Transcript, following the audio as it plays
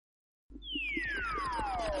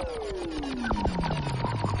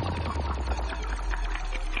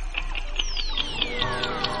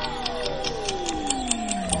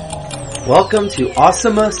Welcome to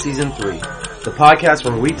Awesoma Season 3, the podcast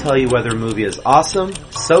where we tell you whether a movie is awesome,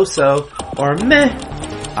 so-so, or meh.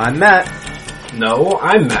 I'm Matt. No,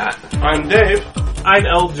 I'm Matt. I'm Dave. I'm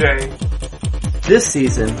LJ. This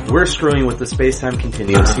season, we're screwing with the space-time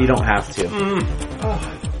continuum so you don't have to.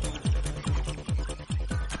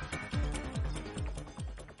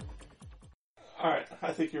 Alright,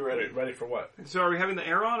 I think you're ready. Ready for what? So are we having the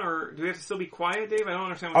air on, or do we have to still be quiet, Dave? I don't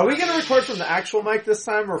understand. Are we going to record from the actual mic this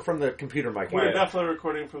time, or from the computer mic? We're definitely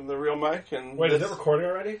recording from the real mic. And Wait, is it recording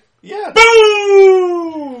already? Yeah.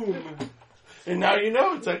 Boom! And now you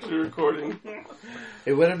know it's actually recording.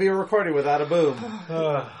 It wouldn't be a recording without a boom.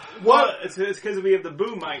 Well, it's because we have the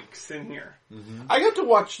boom mics in here. Mm-hmm. I got to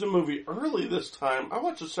watch the movie early this time. I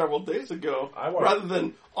watched it several days ago, rather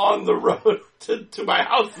than on the road to my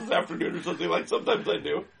house this afternoon or something like sometimes I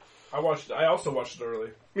do. I also watched it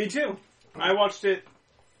early. Me too. I watched it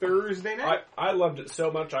Thursday night. I loved it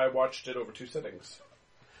so much I watched it over 2 sittings.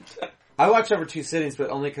 I watched over 2 sittings,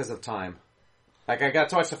 but only because of time. Like, I got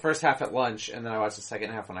to watch the first half at lunch, and then I watched the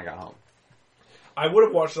second half when I got home. I would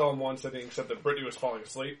have watched it all in one sitting, except that Brittany was falling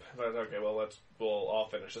asleep. And I was okay, I'll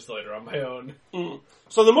finish this later on my own.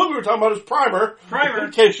 So the movie we're talking about is Primer. Primer.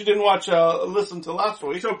 In case you didn't listen to last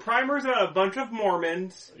week. So Primer's about a bunch of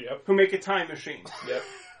Mormons who make a time machine. Yep.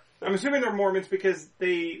 I'm assuming they're Mormons because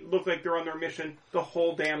they look like they're on their mission the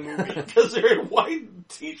whole damn movie. Because they're in white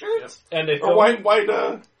t-shirts? Yep. And they or white,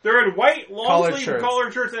 They're in white, long-sleeve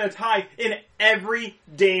collared shirts and a tie in every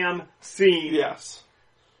damn scene. Yes.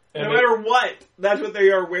 No matter what, that's what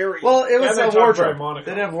they are wearing. Well, it was a wardrobe.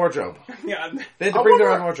 They didn't have wardrobe. Yeah. They had to bring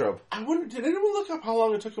their own wardrobe. I wonder, did anyone look up how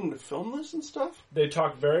long it took them to film this and stuff? They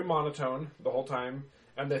talk very monotone the whole time,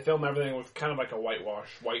 and they film everything with kind of like a white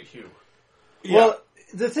hue. Yeah. Well,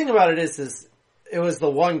 the thing about it is it was the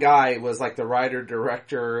one guy was like the writer,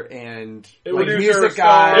 director, and like music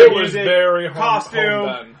guy. It was very costume.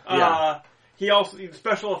 home done. He also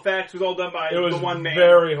special effects was all done by the one man.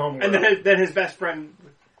 Very home. And then his best friend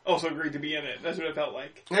also agreed to be in it. That's what it felt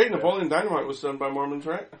like. Hey, Napoleon Dynamite was done by Mormons,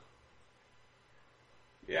 right?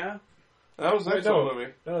 Yeah. That was an excellent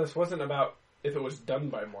movie. No, this wasn't about if it was done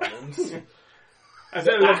by Mormons. I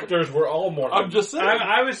said the actors were all Mormons. I'm just saying.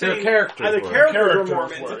 I was saying their characters the characters were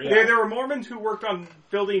Mormons. Yeah. There were Mormons who worked on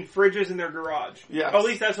building fridges in their garage. Yes. At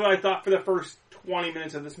least that's what I thought for the first 20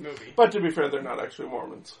 minutes of this movie. But to be fair, they're not actually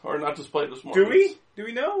Mormons. Or not displayed as Mormons. Do we? Do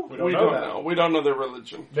we know? We don't know. We don't know their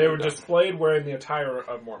religion. They were displayed wearing the attire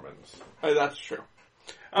of Mormons. That's true.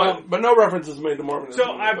 But no references made to Mormonism.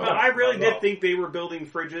 So I really did think they were building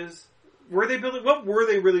fridges. Were they building? What were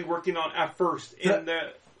they really working on at first?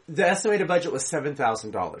 The estimated budget was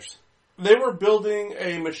 $7,000. They were building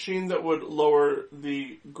a machine that would lower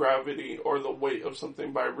the gravity or the weight of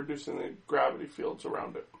something by reducing the gravity fields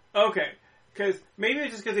around it. Okay. Because maybe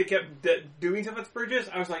it's just because they kept doing stuff with bridges.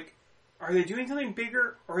 I was like, are they doing something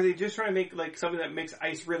bigger, or are they just trying to make like something that makes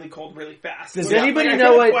ice really cold really fast? Does anybody I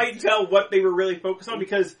know couldn't quite tell what they were really focused on,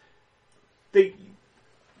 because they,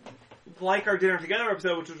 like our Dinner Together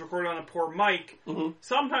episode, which was recorded on a poor mic,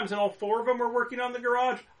 sometimes when all 4 of them were working on the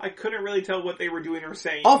garage, I couldn't really tell what they were doing or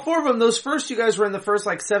saying. All 4 of them, those first 2 guys were in the first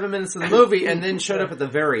 7 minutes of the movie and then showed up at the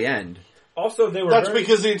very end. Also, they were. That's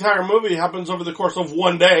because the entire movie happens over the course of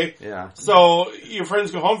one day. Yeah. So your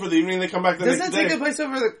friends go home for the evening, they come back the next day. Doesn't it take place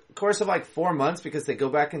over the course of 4 months because they go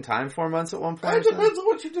back in time 4 months at one point? It depends on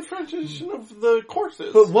what your differentiation of the course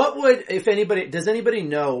is. But what would, does anybody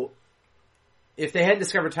know, if they hadn't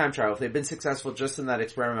discovered time travel, if they'd been successful just in that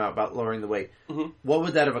experiment about lowering the weight, what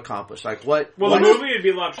would that have accomplished? The movie would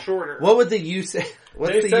be a lot shorter. What would the usage?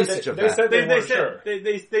 What's the usage of that?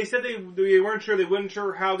 They said they weren't sure. They weren't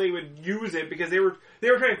sure how they would use it because they were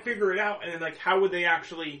trying to figure it out, and how would they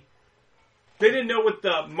actually? They didn't know what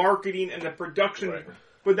the marketing and the production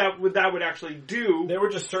would actually do. They were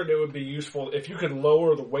just certain it would be useful if you could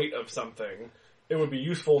lower the weight of something. It would be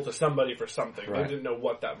useful to somebody for something. Right. They didn't know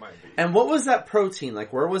what that might be. And what was that protein?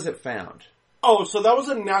 Where was it found? Oh, so that was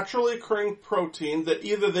a naturally occurring protein that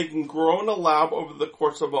either they can grow in a lab over the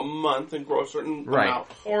course of a month and grow a certain amount,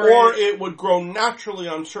 or it would grow naturally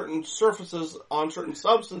on certain surfaces, on certain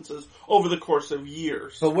substances, over the course of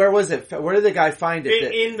years. But where was it? Where did the guy find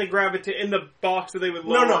it? In the box that they would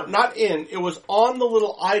lower. No, not in. It was on the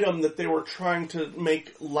little item that they were trying to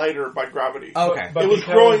make lighter by gravity. Okay. But it was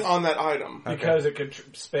growing on that item. Because it could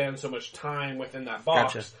span so much time within that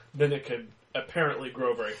box, then it could apparently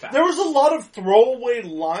grow very fast. There was a lot of throwaway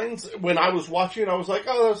lines when I was watching. I was like,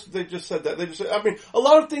 "Oh, they just said that." They just said, I mean, a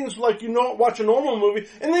lot of things like watch a normal movie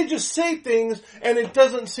and they just say things and it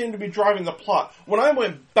doesn't seem to be driving the plot. When I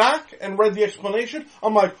went back and read the explanation,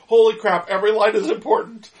 I'm like, "Holy crap! Every line is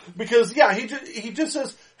important." Because he just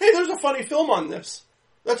says, "Hey, there's a funny film on this."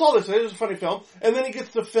 That's all they say. There's a funny film, and then he gets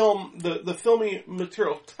the film, the filming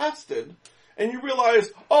material tested. And you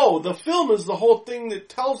realize, the film is the whole thing that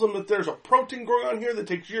tells them that there's a protein growing on here that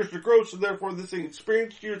takes years to grow, so therefore this thing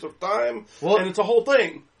experienced years of time, and it's a whole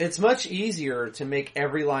thing. It's much easier to make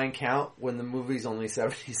every line count when the movie's only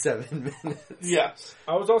 77 minutes. Yes.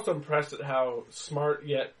 I was also impressed at how smart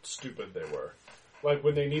yet stupid they were. Like,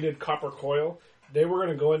 when they needed copper coil, they were going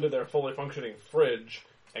to go into their fully functioning fridge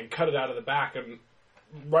and cut it out of the back, and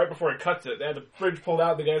right before he cuts it, they had the fridge pulled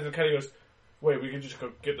out, the guy's in the cutting goes, "Wait, we can just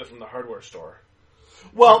go get this from the hardware store."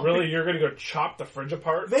 Well, really, you're going to go chop the fridge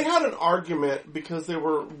apart? They had an argument because they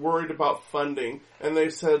were worried about funding, and they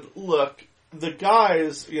said, "Look, the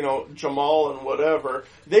guys, Jamal and whatever,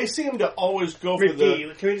 they seem to always go for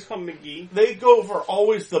McGee. Can we just call him McGee? They go for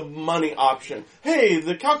always the money option. Hey,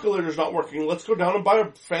 the calculator's not working. Let's go down and buy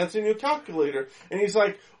a fancy new calculator." And he's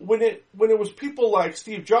like, when it was people like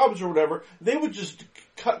Steve Jobs or whatever, they would just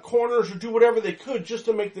cut corners or do whatever they could just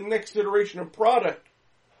to make the next iteration of product,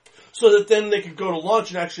 so that then they could go to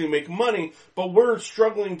launch and actually make money. But we're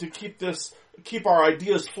struggling to keep our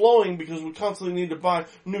ideas flowing because we constantly need to buy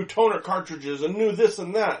new toner cartridges and new this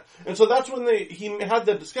and that. And so that's when he had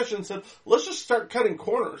that discussion and said, "Let's just start cutting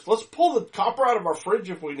corners. Let's pull the copper out of our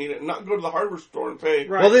fridge if we need it and not go to the hardware store and pay."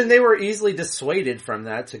 Right. Well, then they were easily dissuaded from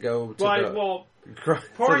that to go to the hardware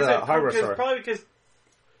store. Probably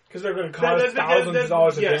because they're going to cause thousands of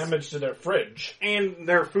dollars of damage to their fridge. And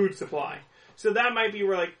their food supply. So that might be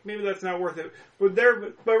where, maybe that's not worth it. But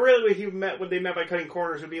really what they meant by cutting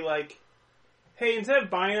corners would be like, hey, instead of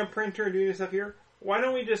buying a printer and doing this stuff here, why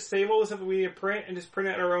don't we just save all the stuff that we need to print and just print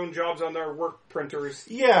out our own jobs on our work printers?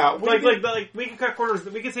 Yeah. We can cut corners,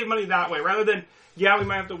 we can save money that way, rather than, we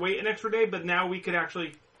might have to wait an extra day, but now we could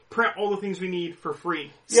actually print all the things we need for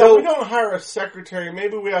free. Yeah, we don't hire a secretary.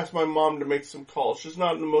 Maybe we ask my mom to make some calls. She's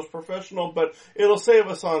not the most professional, but it'll save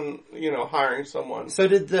us on, hiring someone. So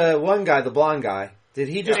did the one guy, the blonde guy, did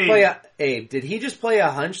he just Abe, did he just play a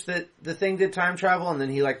hunch that the thing did time travel and then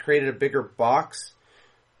he created a bigger box?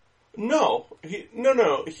 No. He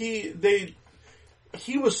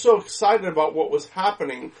was so excited about what was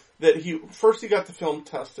happening that he got the film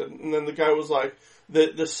tested, and then the guy was like,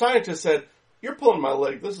 the scientist said, "You're pulling my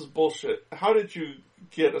leg. This is bullshit. How did you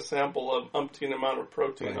get a sample of umpteen amount of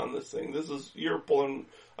protein on this thing? You're pulling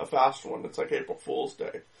a fast one. It's like April Fool's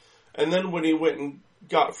Day." And then when he went and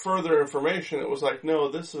got further information, it was like, "No,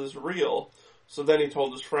 this is real." So then he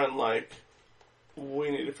told his friend,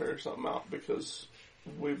 "We need to figure something out because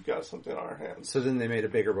we've got something on our hands." So then they made a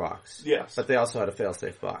bigger box. Yes. But they also had a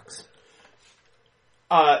fail-safe box.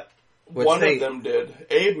 One of them did.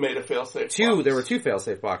 Abe made a fail-safe box. There were two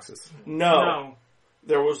fail-safe boxes. No.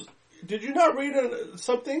 There was... Did you not read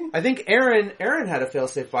something? I think Aaron had a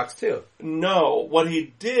fail-safe box too. No. What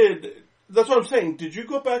he did... That's what I'm saying. Did you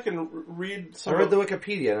go back and read some... I read the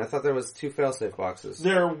Wikipedia, and I thought there was two fail-safe boxes.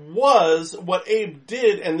 There was. What Abe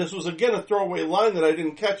did, and this was again a throwaway line that I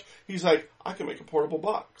didn't catch, he's like, "I can make a portable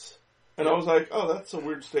box." And I was like, "Oh, that's a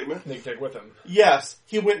weird statement." They take with him. Yes.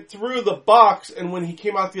 He went through the box, and when he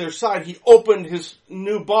came out the other side, he opened his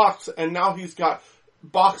new box, and now he's got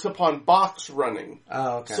box upon box running.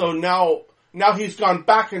 Oh, okay. So now he's gone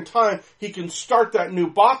back in time. He can start that new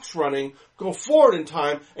box running, go forward in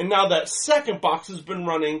time, and now that second box has been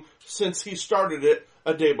running since he started it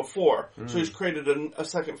a day before. So he's created a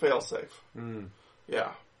second failsafe.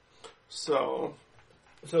 Yeah. So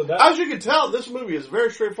that, as you can tell, this movie is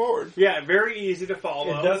very straightforward. Yeah, very easy to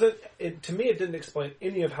follow. To me, it didn't explain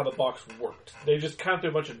any of how the box worked. They just kind of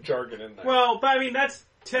threw a bunch of jargon in there. Well, but that's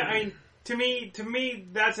to me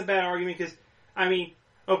that's a bad argument because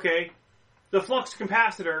okay, the flux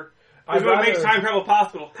capacitor is what makes time travel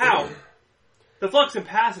possible. How? The flux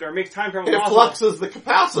capacitor makes time travel possible. It fluxes the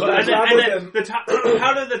capacitor. And then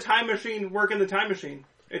how did the time machine work in the time machine?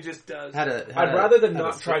 It just does. I'd rather than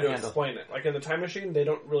not try to explain it. Like in the time machine, they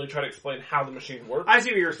don't really try to explain how the machine works. I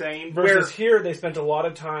see what you're saying. Versus here, they spent a lot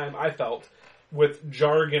of time, I felt, with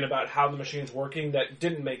jargon about how the machine's working that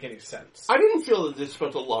didn't make any sense. I didn't feel that they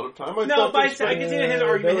spent a lot of time. I can see his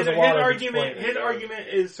argument. His argument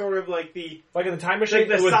is sort of like in the time machine,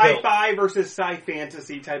 the sci-fi versus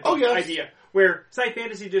sci-fantasy type of idea, where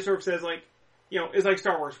sci-fantasy just sort of says is like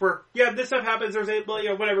Star Wars, where, this stuff happens, there's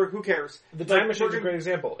whatever, who cares? The Time Machine's a great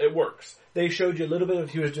example. It works. They showed you a little bit of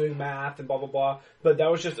he was doing math and blah, blah, blah, but that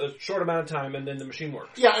was just a short amount of time, and then the machine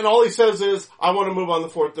works. Yeah, and all he says is, I want to move on the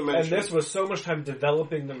fourth dimension. And this was so much time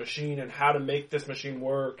developing the machine and how to make this machine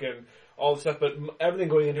work and all this stuff, but everything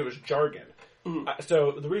going into it was jargon. Mm-hmm.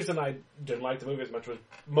 So the reason I didn't like the movie as much was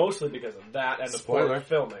mostly because of that and the poor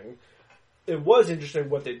filming. It was interesting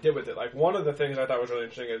what they did with it. Like, one of the things I thought was really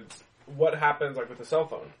interesting is what happens, like, with the cell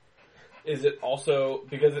phone. Is it also,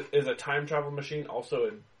 because it is a time travel machine, also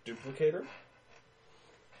a duplicator?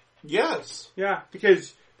 Yes. Yeah,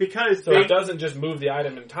 because so it doesn't just move the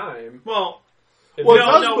item in time. Well, it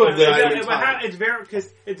does move the item in time.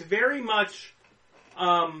 It's very much,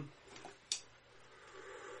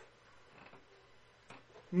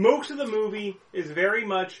 most of the movie is very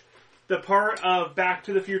much the part of Back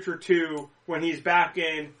to the Future 2 when he's back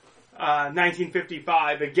in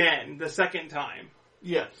 1955 again, the second time.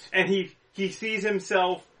 Yes. And he sees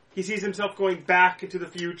himself going back into the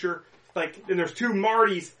future, and there's two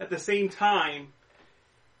Martys at the same time,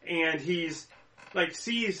 and he's,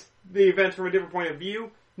 sees the events from a different point of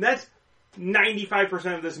view. And that's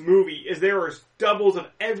 95% of this movie, is there are doubles of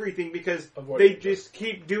everything because they just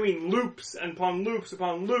keep doing loops upon loops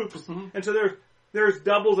upon loops. Mm-hmm. And so there's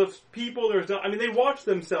doubles of people, they watch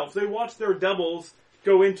themselves. They watch their doubles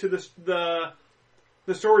go into the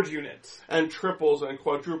storage units. And triples and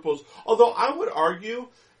quadruples. Although I would argue,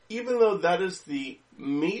 even though that is the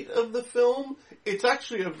meat of the film, it's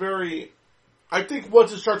actually I think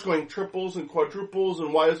once it starts going triples and quadruples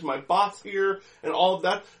and why is my boss here and all of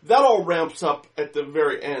that all ramps up at the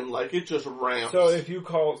very end. It just ramps. So if you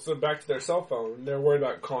back to their cell phone, they're worried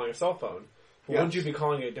about calling a cell phone. Yes. Wouldn't you be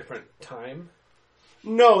calling it a different time?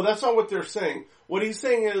 No, that's not what they're saying. What he's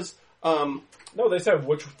saying is, no, they said,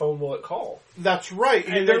 which phone will it call? That's right.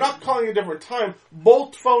 And they're not calling a different time.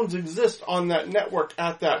 Both phones exist on that network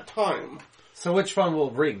at that time. So which phone will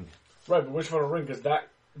ring? Right, but which phone will ring? Because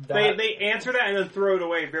They answer that and then throw it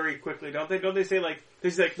away very quickly, don't they? Don't they say,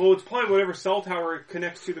 well, it's probably whatever cell tower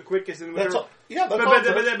connects to the quickest. And that's all. Yeah, that's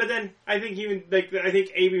but then I think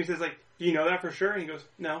Abe says, do you know that for sure? And he goes,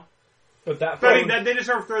 no. But that phone... I think that they just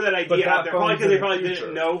sort of throw that idea out there. Probably because they probably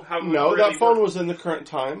didn't know how... No, that phone was in the current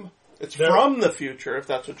time. It's from the future, if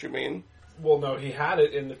that's what you mean. Well, no, he had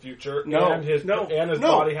it in the future, and his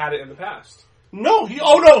body had it in the past. No,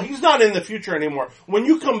 he's not in the future anymore. When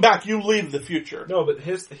you come back, you leave the future. No, but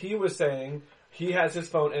he was saying he has his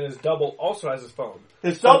phone, and his double also has his phone.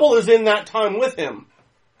 His double is in that time with him.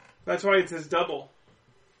 That's why it's his double.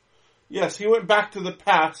 Yes, he went back to the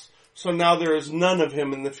past, so now there is none of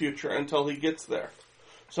him in the future until he gets there.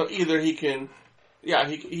 So either he can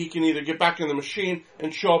either get back in the machine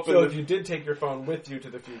and show up. So if you did take your phone with you to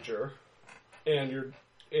the future, and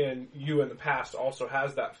you in the past also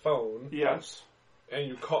has that phone, yes,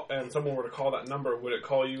 and someone were to call that number, would it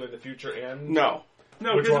call you in the future? And no,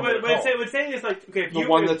 because it's saying it's okay. If the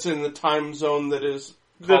one that's in the time zone that is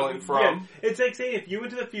calling from. Yeah, it's like saying if you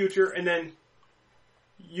went to the future and then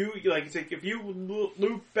if you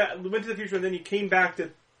went to the future and then you came back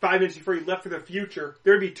to 5 minutes before you left for the future,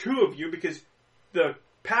 there'd be two of you because the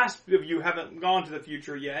past of you haven't gone to the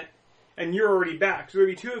future yet, and you're already back. So there'd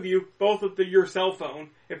be two of you, both with your cell phone.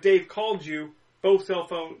 If Dave called you, both cell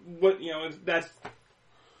phone, that's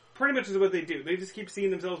pretty much is what they do. They just keep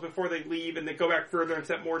seeing themselves before they leave, and they go back further and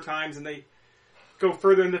set more times, and they go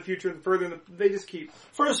further in the future and further they just keep...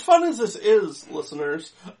 For as fun as this is,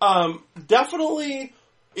 listeners, definitely...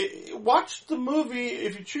 watch the movie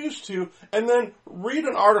if you choose to, and then read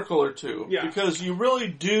an article or two. Yeah. Because you really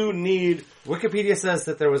do need... Wikipedia says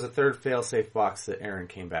that there was a third fail-safe box that Aaron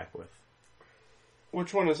came back with.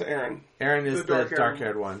 Which one is Aaron? Aaron is the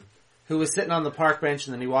dark-haired one. Who was sitting on the park bench,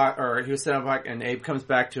 and then he was sitting on the park, and Abe comes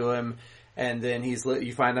back to him, and then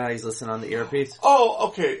you find out he's listening on the earpiece. Oh,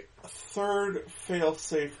 okay. Third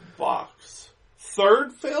fail-safe box.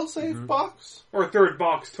 Third fail-safe box? Or third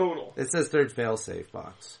box total? It says third fail-safe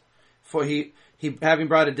box. For he having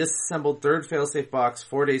brought a disassembled third fail-safe box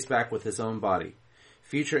 4 days back with his own body.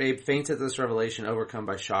 Future Abe faints at this revelation, overcome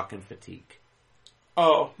by shock and fatigue.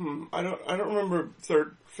 Oh, I don't remember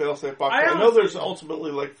third fail-safe box. I know there's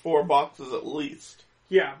ultimately 4 boxes at least.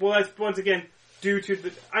 Yeah, well that's, once again, due to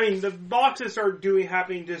the boxes are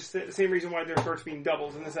happening just the same reason why there starts being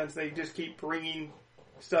doubles, in the sense they just keep bringing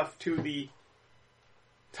stuff to the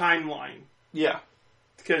timeline. Yeah.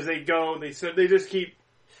 Because they just keep...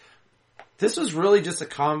 This was really just a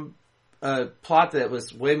plot that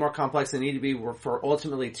was way more complex than it needed to be for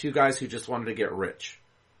ultimately two guys who just wanted to get rich.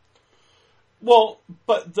 Well,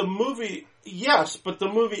 but the movie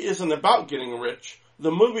isn't about getting rich.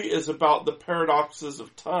 The movie is about the paradoxes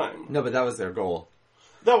of time. No, but that was their goal.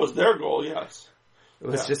 That was their goal, yes. It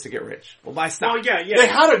was just to get rich. Well, buy stock. Well, yeah. They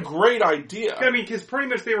had a great idea. I mean, because pretty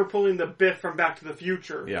much they were pulling the Biff from Back to the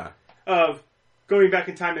Future. Yeah. Of going back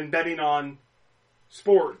in time and betting on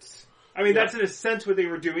sports. I mean, that's in a sense what they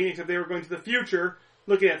were doing, except they were going to the future,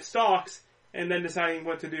 looking at stocks, and then deciding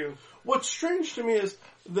what to do. What's strange to me is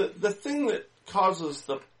the thing that causes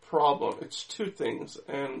the problem. It's two things,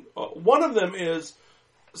 and one of them is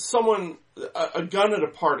a gun at a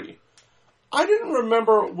party. I didn't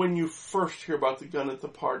remember when you first hear about the gun at the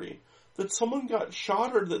party that someone got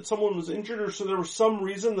shot or that someone was injured, or so there was some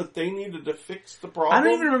reason that they needed to fix the problem. I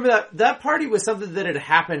don't even remember that. That party was something that had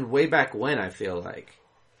happened way back when. I feel like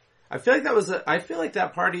I feel like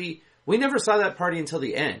that party. We never saw that party until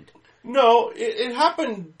the end. No, it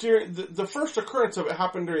happened during the first occurrence of it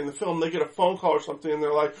happened during the film. They get a phone call or something, and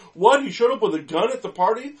they're like, "What? He showed up with a gun at the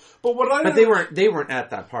party?" But they weren't at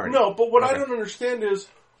that party. No, but what I don't understand is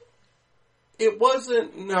it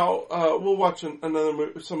wasn't. Now we'll watch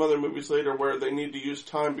some other movies later where they need to use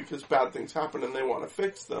time because bad things happen and they want to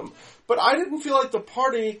fix them. But I didn't feel like the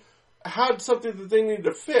party had something that they needed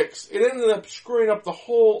to fix. It ended up screwing up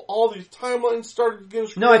all these timelines started getting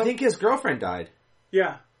screwed up. No, I think his girlfriend died.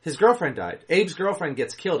 Yeah. His girlfriend died. Abe's girlfriend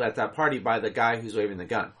gets killed at that party by the guy who's waving the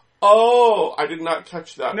gun. Oh, I did not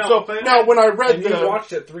catch that. No, so now when I read you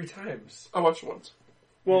watched it 3 times. I watched it once.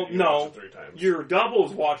 Well, you no. watched it 3 times. Your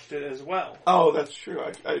doubles watched it as well. Oh, that's true.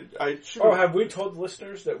 I should. Oh, have we told the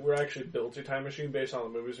listeners that we're actually built a time machine based on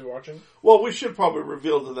the movies we're watching? Well, we should probably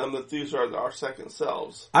reveal to them that these are our second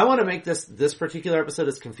selves. I want to make this particular episode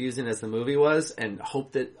as confusing as the movie was, and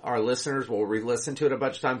hope that our listeners will re-listen to it a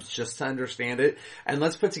bunch of times just to understand it. And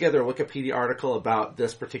let's put together a Wikipedia article about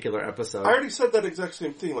this particular episode. I already said that exact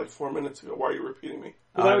same thing like 4 minutes ago. Why are you repeating me?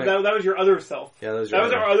 Well, that was your other self. Yeah, that was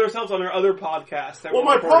our other selves on our other podcast. Well,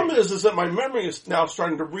 my problem is that my memory is now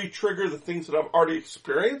starting to re-trigger the things that I've already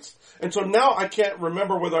experienced, and so now I can't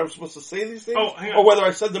remember whether I'm supposed to say these things or whether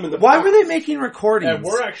I said them in the Why past. were they making recordings? And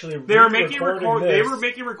we're actually they were making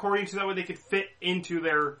recordings so that way they could fit into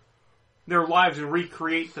their lives and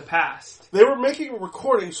recreate the past. They were making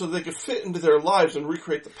recordings so they could fit into their lives and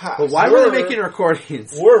recreate the past. But why were they making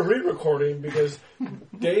recordings? We're re-recording because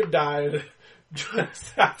Dave died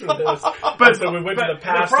just after this. But so we went to the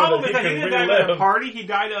past. The problem so is that he didn't die at a party. He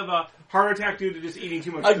died of a heart attack due to just eating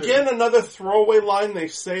too much food. Again, another throwaway line they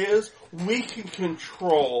say is, we can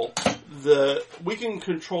control the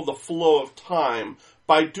flow of time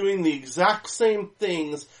by doing the exact same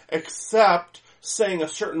things except saying a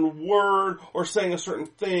certain word or saying a certain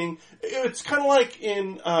thing. It's kind of like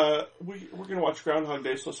in, we're going to watch Groundhog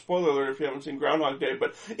Day, so spoiler alert if you haven't seen Groundhog Day,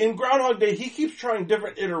 but in Groundhog Day, he keeps trying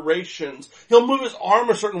different iterations. He'll move his arm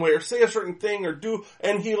a certain way or say a certain thing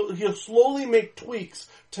and he'll slowly make tweaks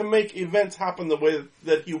to make events happen the way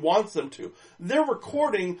that he wants them to. They're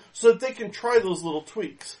recording so that they can try those little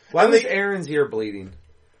tweaks. Why was Aaron's ear bleeding?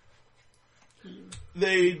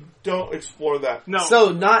 They don't explore that. No.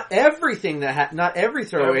 So not everything not every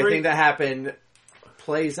throwaway thing that happened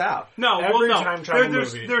plays out. No, time travel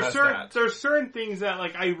movie there's certain things that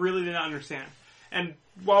I really didn't understand. And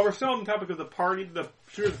while we're still on the topic of the party, the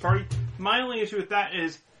shooter of the party, my only issue with that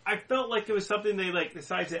is I felt like it was something they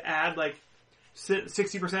decided to add 60%,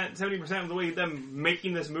 70% of the way them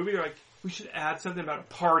making this movie. They're like, we should add something about a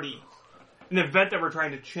party, an event that we're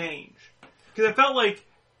trying to change. Because I felt like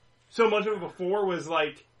so much of it before was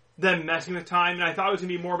them messing with time, and I thought it was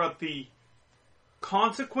going to be more about the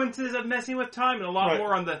consequences of messing with time, and a lot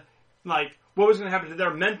more on the what was going to happen to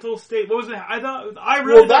their mental state. What was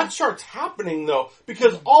it? That starts happening though,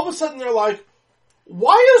 because all of a sudden they're like,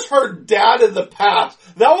 why is her dad in the past?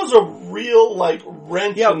 That was a real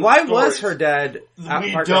wrench. Yeah, why was her dad?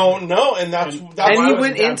 We don't know, and that's and he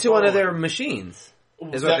went into one of their machines.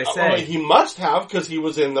 Is what they say. He must have, because he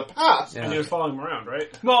was in the past. Yeah. And he was following them around, right?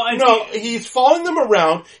 Well, he's following them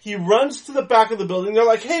around. He runs to the back of the building. They're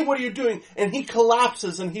like, hey, what are you doing? And he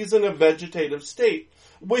collapses, and he's in a vegetative state.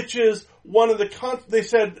 Which is one of the... They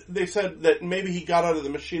said that maybe he got out of the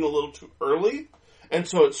machine a little too early, and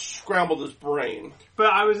so it scrambled his brain. But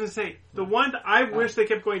I was going to say, the one... I wish they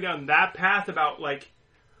kept going down that path about,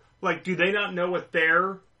 do they not know what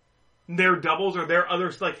their doubles or their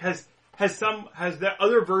others... Has the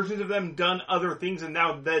other versions of them done other things, and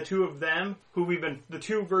now the two of them, the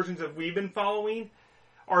two versions that we've been following,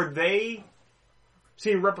 are they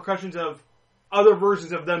seeing repercussions of other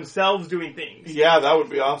versions of themselves doing things? Yeah, that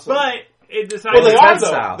would be awesome. But it decided... Well, they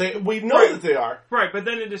are, though. We know that they are. Right, but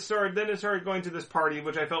then it started going to this party,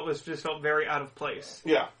 which I felt felt very out of place.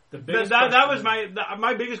 Yeah. That was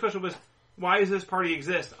my biggest question was, why does this party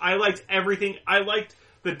exist? I liked everything. I liked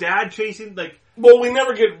the dad chasing, like... Well, we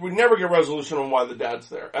never get resolution on why the dad's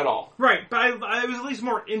there at all. Right, but it was at least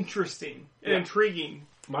more interesting and intriguing.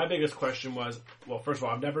 My biggest question was, well, first of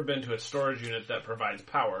all, I've never been to a storage unit that provides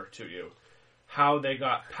power to you. How they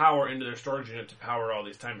got power into their storage unit to power all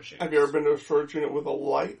these time machines. Have you ever been to a storage unit with a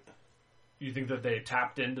light? You think that they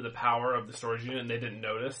tapped into the power of the storage unit and they didn't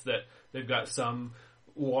notice that they've got some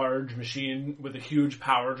large machine with a huge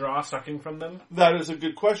power draw sucking from them? That is a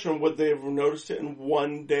good question. Would they have noticed it in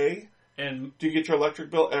one day? And do you get your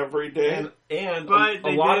electric bill every day? And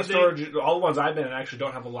a lot of storage, all the ones I've been in actually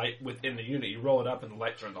don't have a light within the unit. You roll it up and the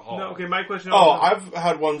lights are in the hall. No, okay, my question... I've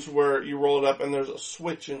had ones where you roll it up and there's a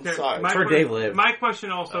switch inside. That's where Dave lives. My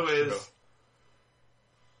question also is...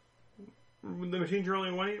 The machines are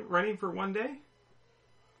only running for one day?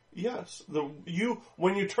 Yes.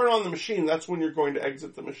 When you turn on the machine, that's when you're going to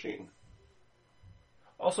exit the machine.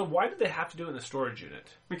 Also, why did they have to do it in the storage unit?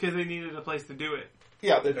 Because they needed a place to do it.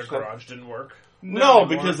 Yeah, their garage didn't work? No,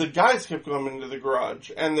 because the guys kept coming into the garage,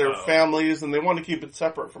 and their families, and they want to keep it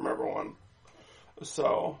separate from everyone.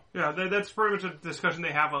 So... Yeah, that's pretty much a discussion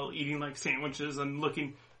they have while eating, like, sandwiches and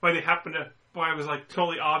looking... Why it was, like,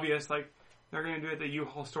 totally obvious, like, they're going to do it at the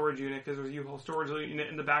U-Haul storage unit, because there's a U-Haul storage unit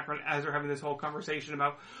in the background as they're having this whole conversation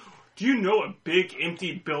about... Do you know a big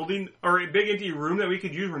empty building, or a big empty room that we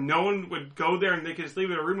could use where no one would go there and they could just leave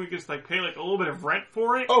it a room we could just like pay like a little bit of rent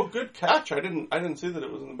for it? Oh, good catch. I didn't see that it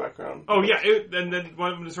was in the background. Oh yeah, and then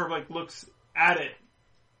one of them just sort of like looks at it.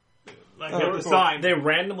 Like at the sign. They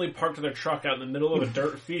randomly parked their truck out in the middle of a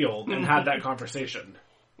dirt field and had that conversation.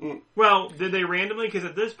 Well, did they randomly? Because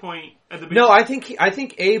at this point, at the beginning... No, I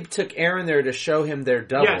think Abe took Aaron there to show him their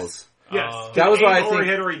doubles. Yes, that was why I think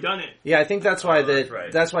had already done it. Yeah, I think that's why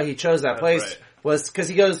that's why he chose that place was because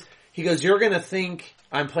he goes, you're gonna think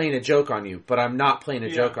I'm playing a joke on you, but I'm not playing a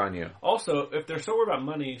joke on you. Also, if they're so worried about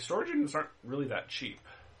money, storage units aren't really that cheap.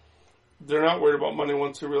 They're not worried about money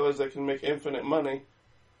once they realize they can make infinite money.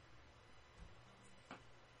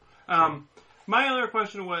 My other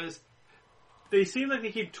question was, they seem like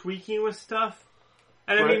they keep tweaking with stuff.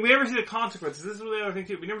 And I mean, we never see the consequences. This is the other thing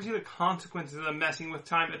too. We never see the consequences of them messing with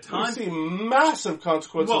time at times. We see massive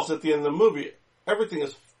consequences at the end of the movie. Everything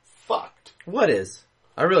is fucked. What is?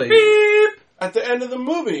 I really... Beep! At the end of the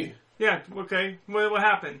movie. Yeah, okay. What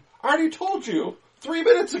happened? I already told you 3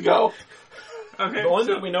 minutes ago. Okay. The only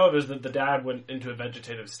thing we know of is that the dad went into a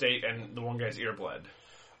vegetative state and the one guy's ear bled.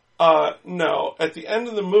 No. At the end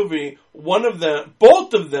of the movie,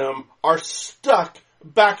 both of them are stuck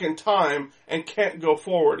back in time and can't go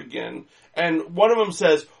forward again. And one of them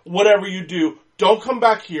says, whatever you do, don't come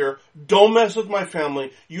back here. Don't mess with my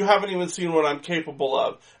family. You haven't even seen what I'm capable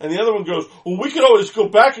of. And the other one goes, well, we could always go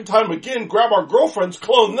back in time again, grab our girlfriends,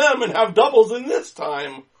 clone them, and have doubles in this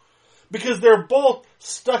time. Because they're both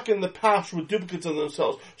stuck in the past with duplicates of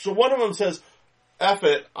themselves. So one of them says, F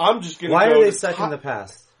it, I'm just going to go... Why are they stuck in the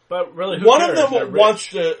past? But really, who one cares? of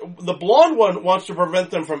them the blonde one wants to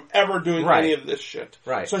prevent them from ever doing any of this shit.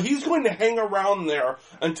 Right. So he's going to hang around there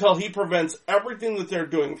until he prevents everything that they're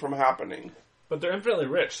doing from happening. But they're infinitely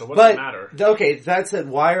rich, so what does it matter? Okay, that's it.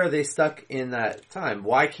 Why are they stuck in that time?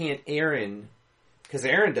 Why can't Aaron... Because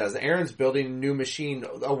Aaron does. Aaron's building a new machine,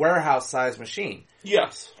 a warehouse-sized machine.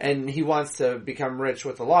 Yes. And he wants to become rich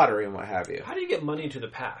with the lottery and what have you. How do you get money to the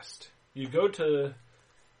past? You go to...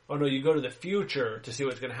 Oh no, you go to the future to see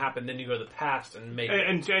what's going to happen, then you go to the past and make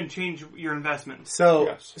and change your investments.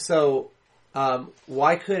 So,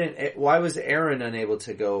 why was Aaron unable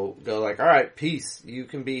to go like, all right, peace, you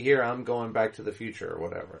can be here, I'm going back to the future or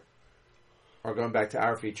whatever. Or going back to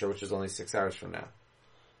our future, which is only 6 hours from now.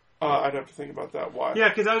 I'd have to think about that. Why? Yeah,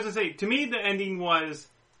 because I was going to say, to me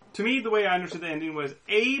the way I understood the ending was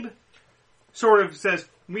Abe sort of says,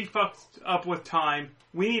 we fucked up with time.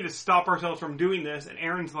 We need to stop ourselves from doing this. And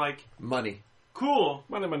Aaron's like... Money. Cool.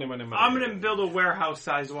 Money. I'm going to build a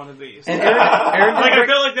warehouse-sized one of these. And Aaron I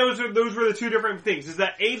feel like those were the two different things. Is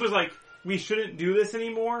that Abe was like, we shouldn't do this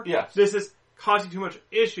anymore. Yes. This is causing too much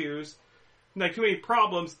issues. Like, too many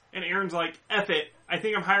problems. And Aaron's like, F it. I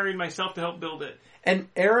think I'm hiring myself to help build it. And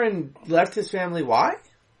Aaron left his family. Why?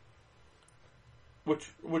 Which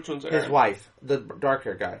one's Aaron? His wife. The dark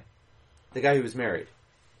hair guy. The guy who was married.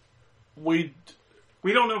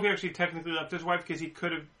 We don't know if he actually technically left his wife because he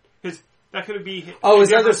could have his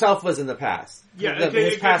other self was in the past. Yeah,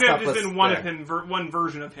 his past self was been one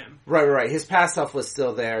version of him. Right. His past self was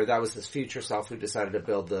still there. That was his future self who decided to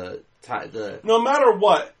build the. No matter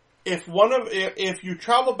what, if you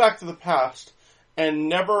travel back to the past and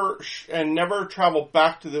never travel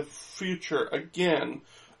back to the future again,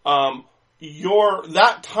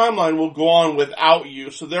 that timeline will go on without you,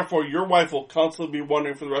 so therefore your wife will constantly be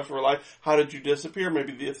wondering for the rest of her life, how did you disappear?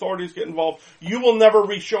 Maybe the authorities get involved. You will never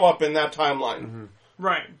re-show up in that timeline. Mm-hmm.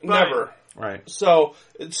 Right. Never. Right. So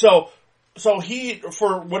he,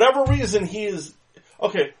 for whatever reason, he is,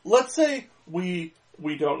 okay, let's say we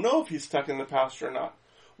don't know if he's stuck in the past or not.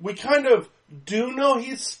 We kind of do know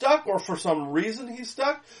he's stuck, or for some reason he's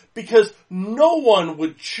stuck, because no one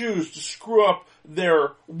would choose to screw up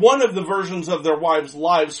one of the versions of their wives'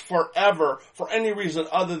 lives forever for any reason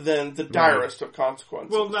other than the direst of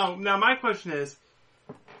consequences. Well, now my question is,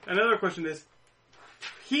 another question is,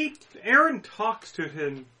 Aaron talks to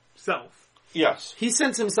himself. Yes. He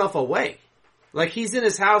sends himself away. Like, he's in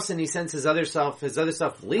his house and he sends his other self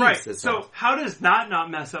leaves right. his So house. how does that not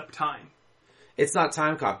mess up time? It's not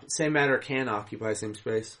time cop. Same matter can occupy same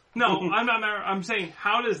space. No, I'm saying,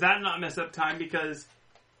 how does that not mess up time? Because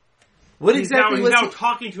He's now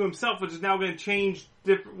talking to himself, which is now going to change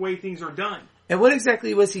the way things are done. And what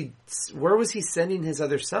exactly where was he sending his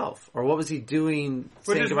other self? Or what was he doing?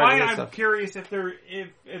 Which is why I'm curious if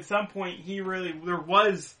at some point there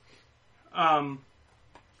was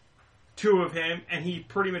two of him, and he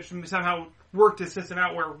pretty much somehow worked his system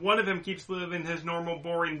out where one of them keeps living his normal,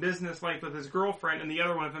 boring business life with his girlfriend, and the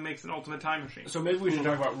other one of them makes an ultimate time machine. So maybe we should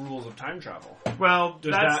talk about rules of time travel. Well,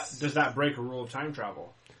 does that break a rule of time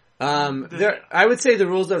travel? I would say the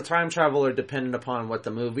rules of time travel are dependent upon what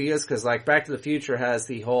the movie is, because like Back to the Future has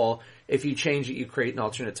the whole, if you change it, you create an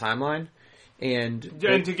alternate timeline. And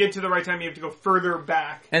to get to the right time, you have to go further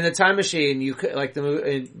back. And the time machine, you could, like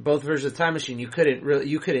in both versions of the time machine, you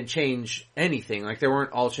couldn't change anything. Like there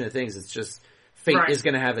weren't alternate things. It's just fate is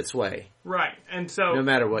going to have its way. Right. And so no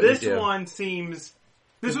matter what you do.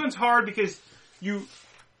 This one's hard because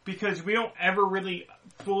we don't ever really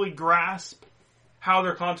fully grasp how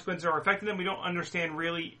their consequences are affecting them. We don't understand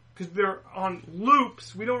really, because they're on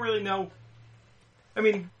loops. We don't really know. I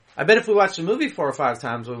mean, I bet if we watch the movie 4 or 5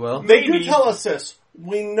 times, we will. They do tell us this.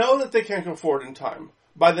 We know that they can't go forward in time.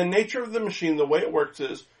 By the nature of the machine, the way it works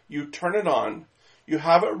is you turn it on, you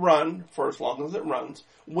have it run for as long as it runs.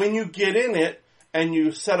 When you get in it and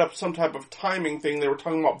you set up some type of timing thing, they were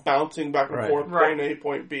talking about bouncing back and forth, point A,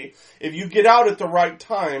 point B. If you get out at the right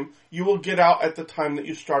time, you will get out at the time that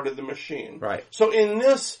you started the machine. Right. So in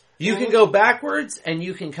this... You can go backwards, and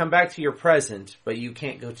you can come back to your present, but you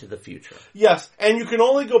can't go to the future. Yes, and you can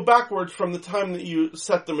only go backwards from the time that you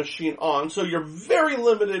set the machine on, so you're very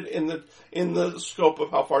limited in the scope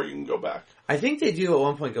of how far you can go back. I think they do at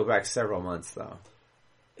one point go back several months, though.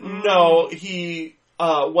 No,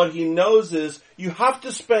 what he knows is you have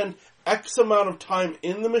to spend X amount of time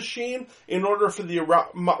in the machine in order for the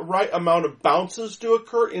right amount of bounces to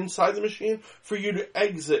occur inside the machine for you to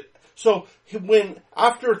exit. So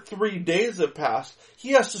after 3 days have passed,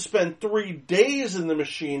 he has to spend 3 days in the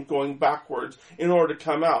machine going backwards in order to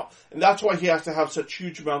come out. And that's why he has to have such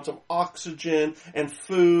huge amounts of oxygen and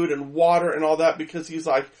food and water and all that, because he's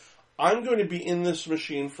like, I'm going to be in this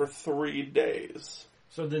machine for 3 days.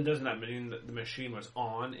 So then doesn't that mean that the machine was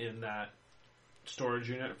on in that storage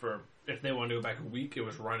unit for, if they wanted to go back a week, it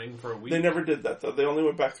was running for a week? They never did that, though. They only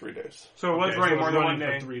went back 3 days. So it was running more than 1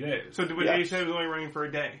 day. For 3 days. So they said it was only running for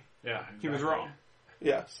a day. Yeah, exactly. He was wrong.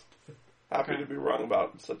 Yes. Happy to be wrong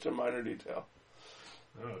about such a minor detail.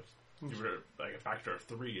 Oh, you were like a factor of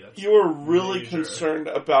 3. That's you were really concerned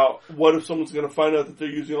about what if someone's going to find out that they're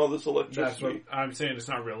using all this electricity. That's what I'm saying. It's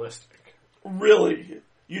not realistic. Really?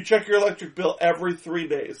 You check your electric bill every 3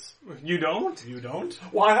 days. You don't? You don't?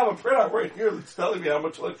 Well, I have a printout right here that's telling me how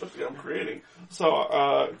much electricity I'm creating.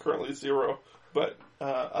 So, currently 0. But,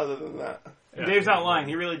 other than that... Yeah. Dave's not lying.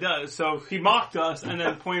 He really does. So he mocked us and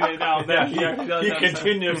then pointed out that he actually does. He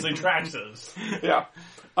continuously tracks us. Yeah.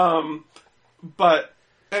 But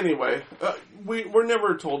anyway, we're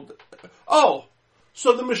never told. Oh,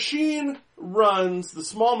 so the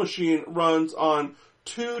small machine runs on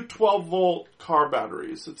 2 12-volt car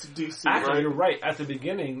batteries. It's DC, Actually, right? You're right. At the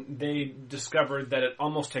beginning, they discovered that it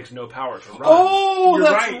almost takes no power to run. Oh,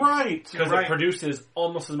 that's right. Because it produces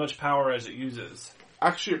almost as much power as it uses.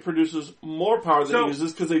 Actually, it produces more power than it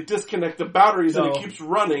uses because they disconnect the batteries and it keeps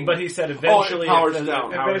running. But he said eventually it powers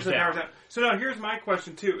down. Eventually powers down. So now here's my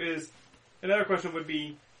question too: is another question would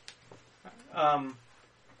be,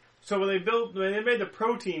 so when they made the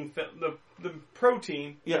protein, the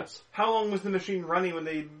protein, yes. How long was the machine running when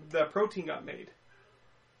the protein got made?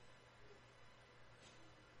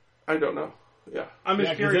 I don't know. Yeah, I'm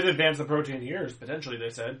just curious. Because it advanced the protein years potentially. They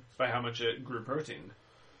said by how much it grew protein.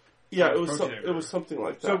 Yeah, it was something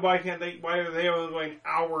like that. So why are they only going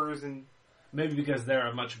hours and... Maybe because they're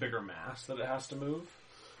a much bigger mass that it has to move?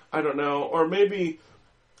 I don't know. Or maybe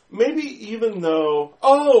maybe even though...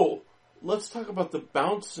 Oh! Let's talk about the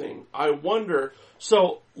bouncing. I wonder...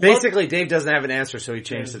 So... Basically, Dave doesn't have an answer, so he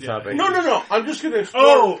changed the topic. No. I'm just going to explore...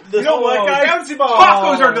 Oh, you know what, guys? Bouncy balls!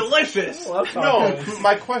 Tacos are delicious! No,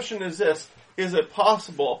 my question is this. Is it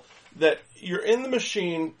possible that you're in the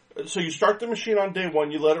machine... So you start the machine on day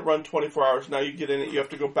one, you let it run 24 hours, now you get in it, you have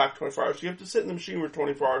to go back 24 hours. You have to sit in the machine for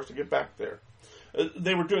 24 hours to get back there.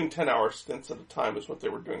 They were doing 10-hour stints at a time is what they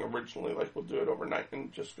were doing originally, like we'll do it overnight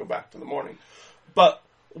and just go back to the morning. But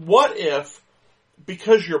what if,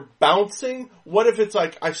 because you're bouncing, what if it's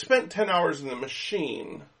like, I spent 10 hours in the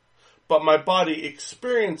machine, but my body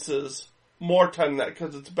experiences more time than that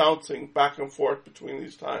because it's bouncing back and forth between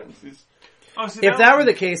these times. If that were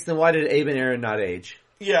the case, then why did Abe and Aaron not age?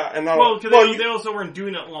 Yeah, and they also weren't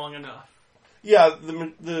doing it long enough. Yeah,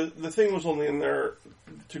 the thing was only in there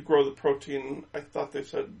to grow the protein. I thought they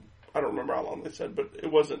said, I don't remember how long they said, but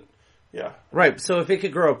it wasn't. Yeah, right. So if it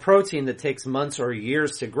could grow a protein that takes months or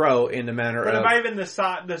years to grow in a manner but of, it might have been the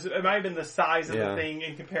size of the thing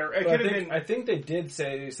in comparison. I think they did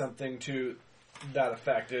say something to that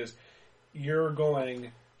effect. Is you're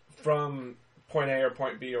going from point A or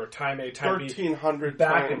point B or time A, time 1,300 B,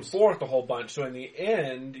 back times. and forth a whole bunch. So in the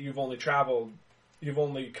end, you've only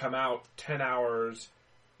come out 10 hours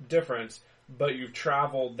difference, but you've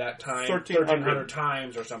traveled that time 1,300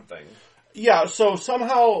 times or something. Yeah, so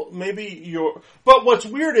somehow maybe but what's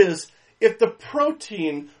weird is if the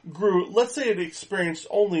protein grew, let's say it experienced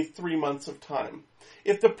only 3 months of time.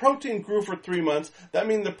 If the protein grew for 3 months, that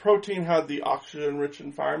means the protein had the oxygen-rich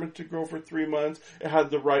environment to grow for 3 months. It had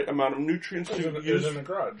the right amount of nutrients to use. It was in the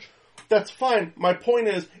garage. That's fine. My point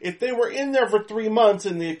is, if they were in there for 3 months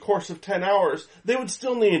in the course of 10 hours, they would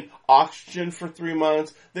still need oxygen for 3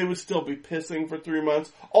 months. They would still be pissing for 3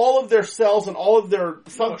 months. All of their cells and all of their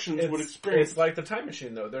functions would experience. It's like the time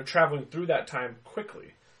machine, though. They're traveling through that time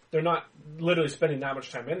quickly. They're not literally spending that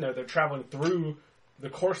much time in there. They're traveling through the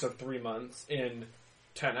course of 3 months in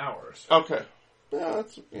 10 hours. Okay. Yeah,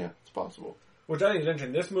 it's possible. Which I think is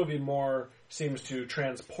interesting. This movie more seems to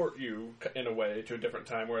transport you, in a way, to a different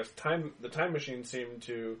time, whereas the time machine seemed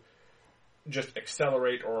to just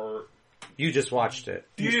accelerate or... You just watched it.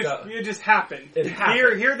 It just happened. It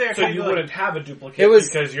happened. Here they so you wouldn't have a duplicate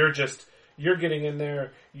because you're getting in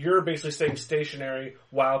there, you're basically staying stationary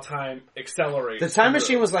while time accelerates. The time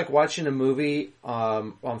machine was like watching a movie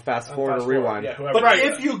on fast forward or rewind. Yeah, but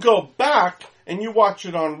if you go back and you watch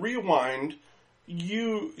it on rewind,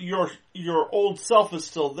 your old self is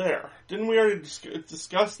still there. Didn't we already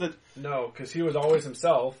discuss that? No, because he was always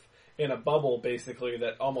himself in a bubble, basically,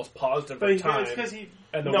 that almost paused him for time.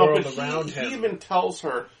 And the world around him. He even tells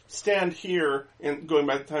her, stand here, and going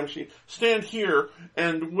back to the time machine, stand here,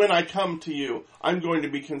 and when I come to you, I'm going to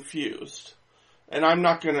be confused. And I'm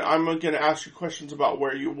going to ask you questions about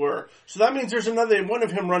where you were. So that means there's another one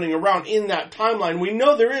of him running around in that timeline. We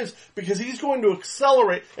know there is, because he's going to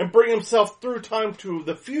accelerate and bring himself through time to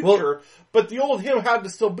the future. But the old him had to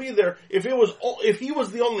still be there. If he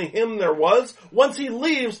was the only him there was, once he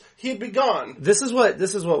leaves, he'd be gone. This is what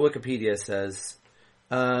Wikipedia says.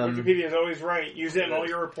 Wikipedia is always right. Use it in all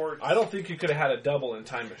your reports. I don't think you could have had a double in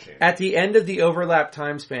Time Machine. At the end of the overlap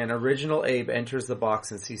time span, original Abe enters the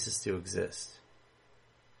box and ceases to exist.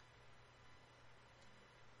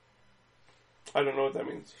 I don't know what that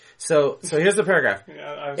means. So here's the paragraph.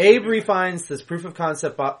 Abe refines this proof of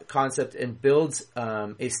concept and builds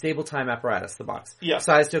a stable time apparatus, the box,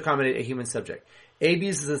 sized to accommodate a human subject. Abe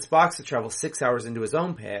uses this box to travel 6 hours into his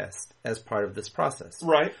own past as part of this process.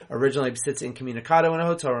 Right. Original Abe sits incommunicado in a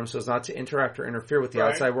hotel room so as not to interact or interfere with the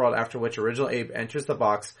outside world, after which original Abe enters the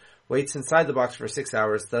box, waits inside the box for 6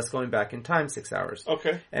 hours, thus going back in time 6 hours.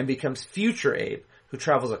 Okay. And becomes future Abe, who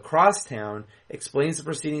travels across town, explains the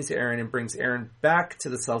proceedings to Aaron, and brings Aaron back to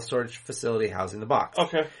the self-storage facility housing the box.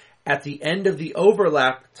 Okay. At the end of the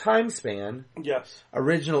overlap time span,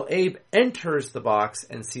 original Abe enters the box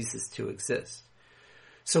and ceases to exist.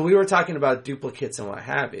 So we were talking about duplicates and what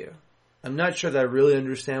have you. I'm not sure that I really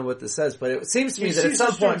understand what this says, but it seems to me that at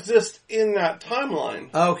some point... He ceases to exist in that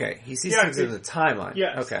timeline. Okay, he ceases to exist in the timeline.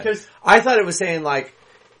 Yes, okay. I thought it was saying like...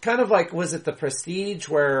 Kind of like, was it the Prestige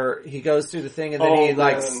where he goes through the thing and then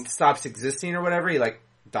he stops existing or whatever? He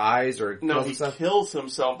dies or kills himself? No, he kills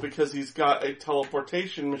himself because he's got a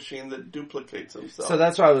teleportation machine that duplicates himself. So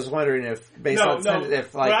that's why I was wondering if, what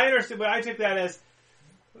I understand, what I take that as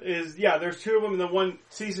is, there's two of them and the one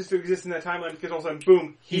ceases to exist in that timeline because all of a sudden,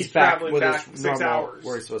 boom, he's traveling back 6 hours.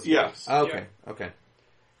 Where he's supposed to be. Okay.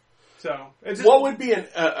 So, what would be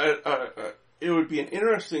it would be an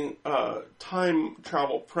interesting time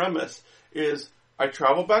travel premise is I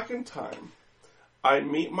travel back in time, I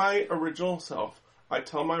meet my original self, I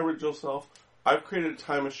tell my original self, I've created a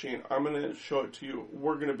time machine. I'm going to show it to you.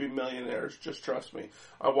 We're going to be millionaires. Just trust me.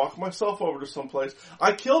 I walk myself over to someplace.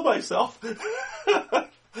 I kill myself.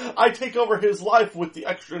 I take over his life with the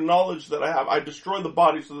extra knowledge that I have. I destroy the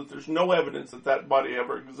body so that there's no evidence that that body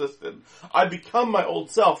ever existed. I become my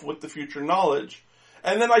old self with the future knowledge.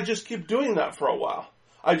 And then I just keep doing that for a while.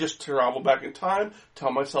 I just travel back in time,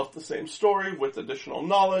 tell myself the same story with additional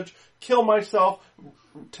knowledge, kill myself,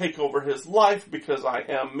 take over his life because I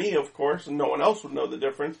am me, of course, and no one else would know the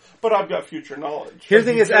difference, but I've got future knowledge. Here's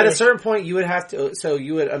the thing is, at a certain point, you would have to, so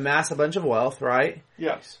you would amass a bunch of wealth, right?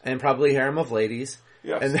 Yes. And probably harem of ladies.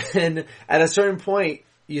 Yes. And then, at a certain point,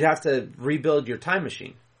 you'd have to rebuild your time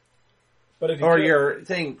machine. But if you or your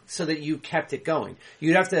thing, so that you kept it going.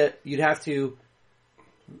 You'd have to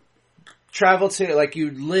travel to, like,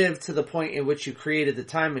 you'd live to the point in which you created the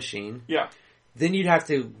time machine. Yeah. Then you'd have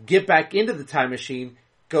to get back into the time machine,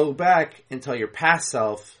 go back and tell your past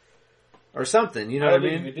self, or something, you know what I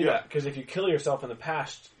mean? You could do that, because if you kill yourself in the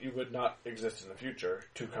past, you would not exist in the future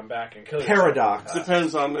to come back and kill Paradox. yourself.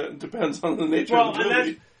 Depends on the nature of the movie. And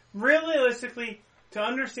that's, realistically, to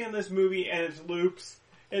understand this movie and its loops,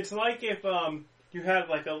 it's like if you had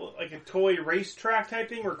like a toy racetrack type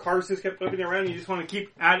thing where cars just kept flipping around and you just want to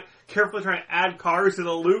keep carefully trying to add cars to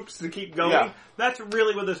the loops to keep going. Yeah. That's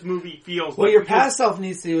really what this movie feels like. What your past self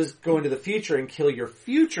needs to do is go into the future and kill your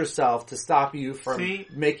future self to stop you from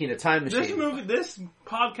making a time machine. This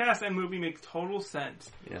podcast and movie makes total sense.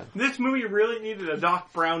 Yeah. This movie really needed a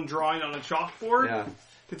Doc Brown drawing on a chalkboard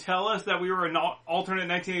to tell us that we were an alternate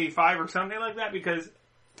 1985 or something like that because,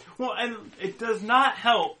 well, and it does not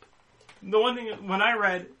help. The one thing, when I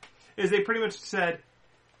read, is they pretty much said,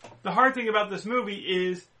 the hard thing about this movie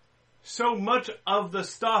is so much of the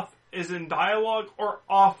stuff is in dialogue or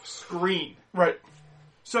off screen. Right.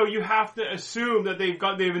 So you have to assume that they've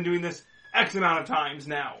been doing this X amount of times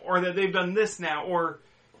now, or that they've done this now,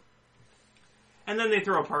 and then they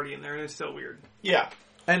throw a party in there and it's still weird. Yeah.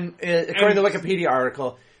 And according to the Wikipedia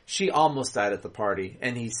article, she almost died at the party,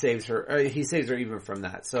 and he saves her. He saves her even from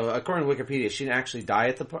that. So, according to Wikipedia, she didn't actually die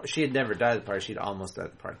at the party. She had never died at the party. She'd almost died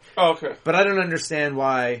at the party. Oh, okay. But I don't understand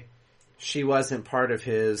why she wasn't part of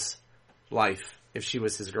his life if she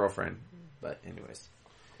was his girlfriend. But, anyways,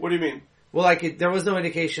 what do you mean? Well, like there was no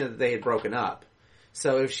indication that they had broken up.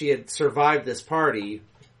 So, if she had survived this party,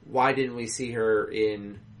 why didn't we see her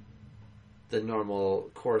in the normal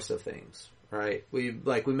course of things? Right? We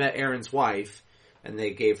met Aaron's wife. And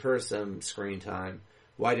they gave her some screen time.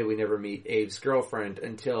 Why did we never meet Abe's girlfriend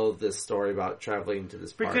until this story about traveling to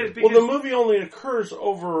this party? Because well, the movie only occurs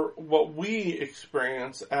over what we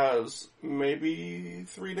experience as maybe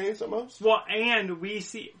 3 days at most. Well, and we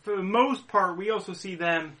see, for the most part, we also see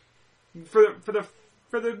them, for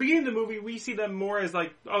the beginning of the movie, we see them more as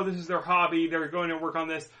like, oh, this is their hobby, they're going to work on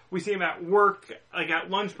this. We see them at work, like at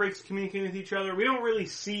lunch breaks, communicating with each other. We don't really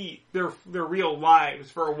see their real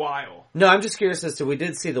lives for a while. No, I'm just curious as to, we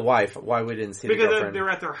did see the wife, why we didn't see the girlfriend. Because they're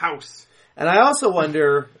at their house. And I also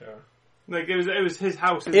wonder... Like, it was his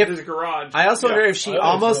house, his garage. I also wonder if she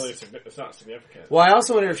almost... It's not significant. Well, I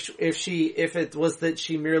also wonder if it was that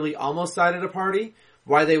she merely almost died at a party,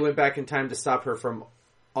 why they went back in time to stop her from...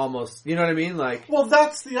 Almost, you know what I mean? Like, well,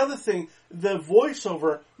 that's the other thing. The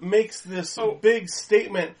voiceover makes this big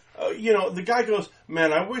statement. The guy goes,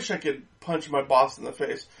 "Man, I wish I could punch my boss in the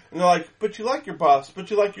face." And they're like, "But you like your boss, but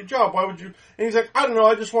you like your job. Why would you?" And he's like, "I don't know.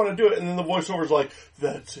 I just want to do it." And then the voiceover's like,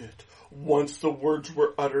 "That's it." Once the words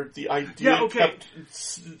were uttered, the idea kept,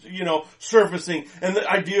 surfacing, and the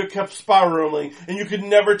idea kept spiraling, and you could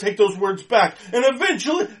never take those words back. And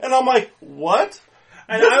eventually, and I'm like, "What?"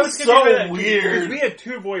 And I was so weird. We had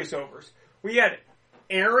two voiceovers. We had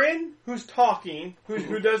Aaron, who's talking,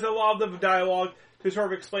 who does a lot of the dialogue to sort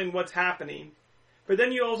of explain what's happening. But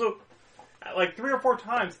then you also, like 3 or 4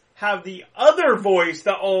 times, have the other voice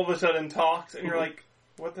that all of a sudden talks, and you're like,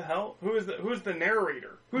 what the hell? Who's the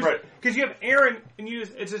narrator? Right. Because you have Aaron, and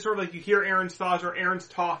it's just sort of like you hear Aaron's thoughts or Aaron's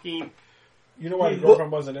talking. You know why the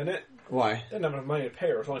girlfriend wasn't in it? Why? They didn't have enough money to pay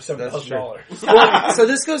her. It was only $7,000. Well, so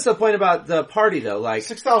this goes to the point about the party, though. Like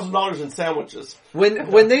 $6,000 in sandwiches.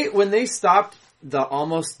 When they stopped the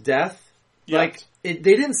almost death, like they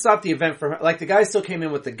didn't stop the event from like the guy still came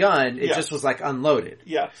in with the gun. It just was like unloaded.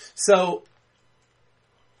 Yes. So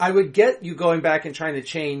I would get you going back and trying to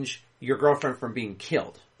change your girlfriend from being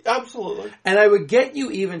killed. Absolutely. And I would get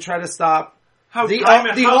you even try to stop. Whole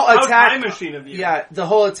attack, time machine of you. Yeah, the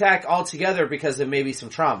whole attack altogether because of maybe some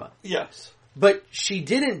trauma. Yes. But she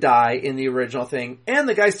didn't die in the original thing, and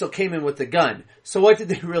the guy still came in with the gun. So what did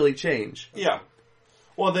they really change? Yeah.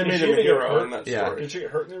 Well, they made him a hero in that story. Did she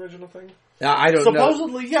get hurt in the original thing? I don't know.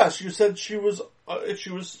 Supposedly, yes. You said she was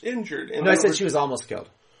injured. No, I said she was almost killed.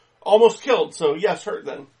 Almost killed, so yes, hurt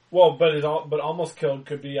then. Well, but almost killed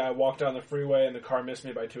could be I walked down the freeway and the car missed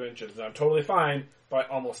me by 2 inches. And I'm totally fine, but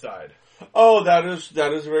I almost died. Oh, that is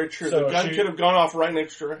very true. So the gun could have gone off right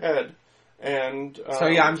next to her head. And so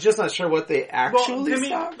yeah, I'm just not sure what they actually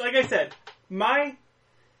stopped. Like I said, my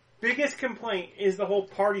biggest complaint is the whole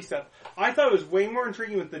party stuff. I thought it was way more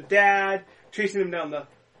intriguing with the dad chasing them down the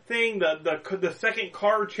thing, the second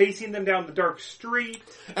car chasing them down the dark street.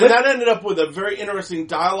 And that ended up with a very interesting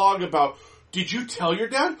dialogue about, did you tell your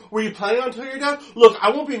dad? Were you planning on telling your dad? Look, I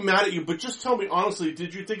won't be mad at you, but just tell me honestly,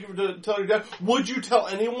 did you think you were to tell your dad? Would you tell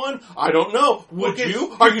anyone? I don't know. Would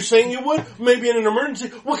you? Are you saying you would? Maybe in an emergency?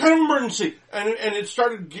 What kind of emergency? And it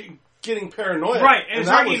started getting paranoia. Right, and it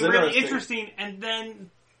started getting really interesting, and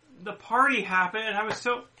then the party happened, and I was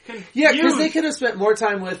so confused. Yeah, because they could have spent more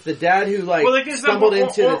time with the dad who, stumbled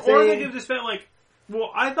into the thing. Or they could have spent,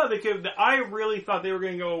 I really thought they were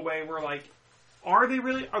going to go away where, are they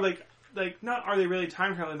really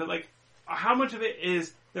time traveling, but how much of it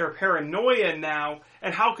is their paranoia now,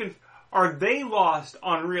 and are they lost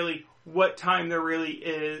on really what time they're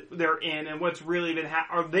in, and what's really been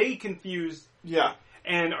are they confused? Yeah.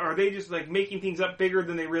 And are they just making things up bigger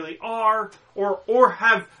than they really are, or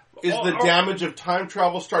have is the damage of time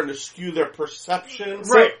travel starting to skew their perception?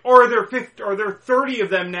 Right, or there are 30 of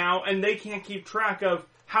them now, and they can't keep track of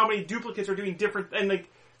how many duplicates are doing different, and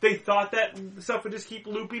they thought that stuff would just keep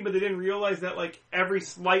looping, but they didn't realize that every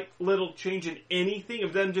slight little change in anything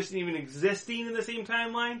of them just even existing in the same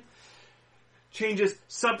timeline changes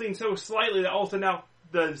something so slightly that also now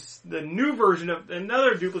the new version of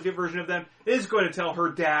another duplicate version of them is going to tell her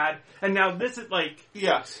dad, and now this is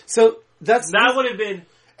yes. So that would have been.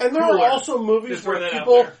 And there are also movies where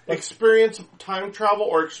people experience time travel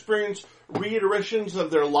or experience reiterations of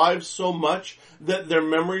their lives so much that their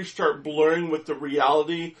memories start blurring with the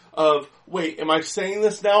reality of, wait, am I saying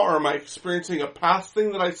this now or am I experiencing a past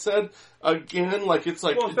thing that I said again?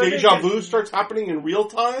 Deja vu starts happening in real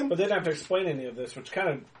time. But they didn't have to explain any of this, which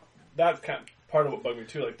that's part of what bugged me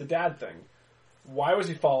too. The dad thing. Why was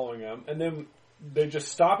he following him? And then they just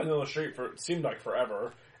stop in the middle of the street for, it seemed like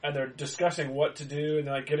forever. And they're discussing what to do, and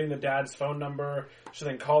they're getting the dad's phone number, so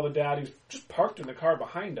they can call the dad. He's just parked in the car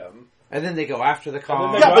behind him. And then they go after the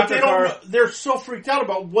car. Yeah, but they're so freaked out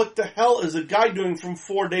about what the hell is a guy doing from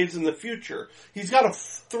 4 days in the future. He's got a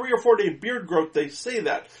 3 or 4 day beard growth, they say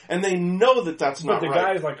that. And they know that that's not right.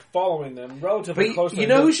 But the guy's following them relatively close. You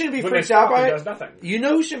know who shouldn't be freaked out by it? Does nothing. You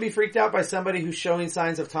know who shouldn't be freaked out by somebody who's showing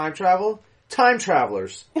signs of time travel? Time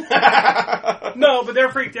travelers. No, but they're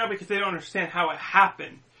freaked out because they don't understand how it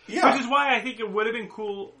happened. Yeah. Which is why I think it would have been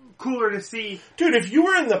cooler to see. Dude, if you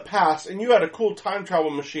were in the past and you had a cool time travel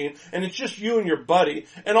machine and it's just you and your buddy,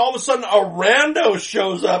 and all of a sudden a rando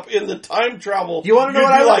shows up in the time travel, you want to know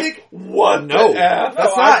what I would think? What? No,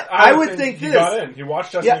 that's not. I would think he this. Got in. He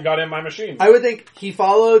watched us and he got in my machine. I would think he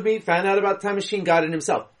followed me, found out about the time machine, got in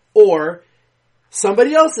himself, or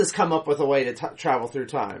somebody else has come up with a way to travel through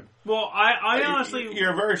time. Well, I honestly...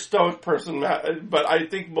 You're a very stoic person, Matt, but I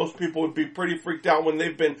think most people would be pretty freaked out when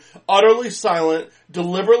they've been utterly silent,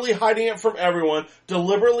 deliberately hiding it from everyone,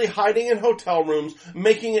 deliberately hiding in hotel rooms,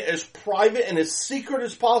 making it as private and as secret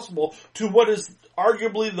as possible to what is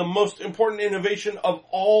arguably the most important innovation of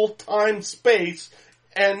all time space,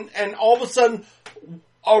 and all of a sudden,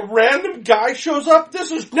 a random guy shows up?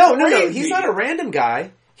 This is crazy. No, he's not a random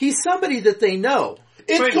guy. He's somebody that they know.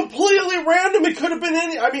 It's completely random. It could have been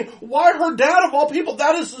any... I mean, why her dad of all people?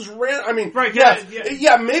 That is as random... I mean, right,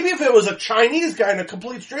 yeah, maybe if it was a Chinese guy and a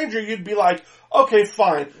complete stranger, you'd be like, okay,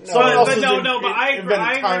 fine. Someone else but I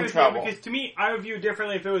agree with you, because to me, I would view it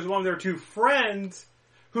differently if it was one of their two friends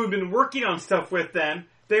who had been working on stuff with them.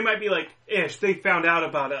 They might be like, ish, they found out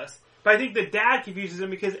about us. But I think the dad confuses them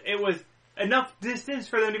because it was enough distance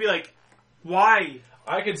for them to be like, why?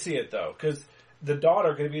 I could see it, though, because... The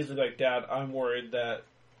daughter could have easily be like, Dad, I'm worried that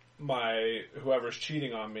whoever's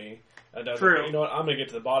cheating on me. And Dad's True. Like, you know what, I'm going to get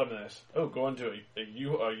to the bottom of this. Oh, go into a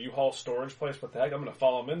U-Haul storage place? What the heck? I'm going to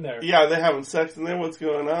follow him in there. Yeah, they're having sex in there. What's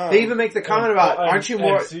going on? They even make the comment about, aren't you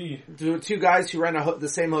more... two guys who rent the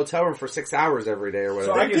same hotel room for 6 hours every day or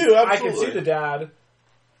whatever. So I can see the dad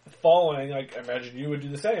following, imagine you would do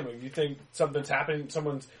the same. If you think something's happening,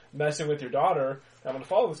 someone's messing with your daughter, I'm going to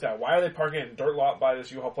follow this guy. Why are they parking in a dirt lot by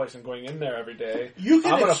this U-Haul place and going in there every day? You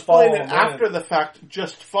can explain it after the fact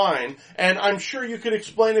just fine, and I'm sure you could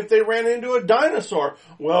explain if they ran into a dinosaur.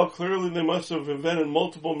 Well, clearly they must have invented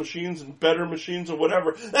multiple machines and better machines or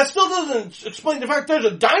whatever. That still doesn't explain the fact there's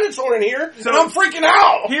a dinosaur in here, and I'm freaking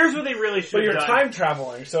out! Here's what they really should have done. But you're time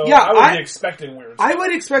traveling, so I would be expecting weird stuff. I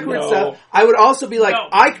would expect weird stuff. I would also be like,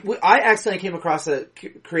 I accidentally came across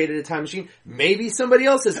created a time machine. Maybe somebody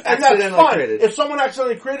else has accidentally created. If someone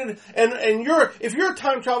accidentally created, if you're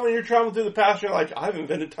time traveling, you're traveling through the past, you're like, I've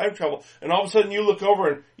invented time travel, and all of a sudden you look over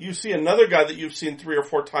and you see another guy that you've seen 3 or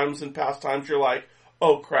 4 times in past times, you're like,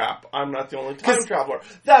 oh crap, I'm not the only time traveler.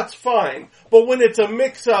 That's fine. But when it's a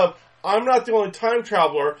mix of, I'm not the only time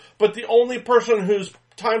traveler, but the only person who's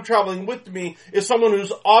time traveling with me is someone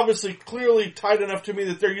who's obviously clearly tight enough to me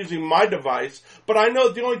that they're using my device, but I know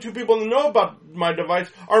the only 2 people that know about my device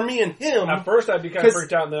are me and him. At first I'd be kind of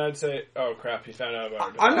freaked out, and then I'd say, oh crap, he found out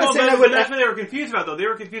about it. I'm not saying that, but that's what they were confused about, though. They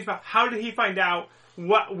were confused about how did he find out,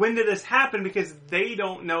 when did this happen, because they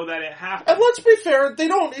don't know that it happened. And let's be fair,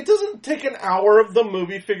 it doesn't take an hour of the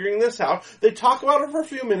movie figuring this out. They talk about it for a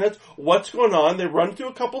few minutes, what's going on, they run through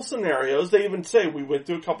a couple scenarios, they even say, we went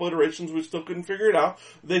through a couple iterations, we still couldn't figure it out.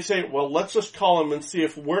 They say, well, let's just call him and see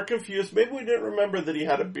if we're confused. Maybe we didn't remember that he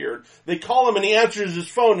had a beard. They call him and he answers his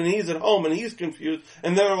phone and he's at home and he's confused,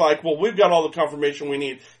 and they're like, well, we've got all the confirmation we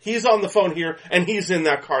need. He's on the phone here and he's in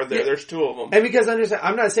that car there. Yeah. There's 2 of them. And because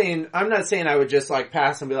I'm not saying I would just like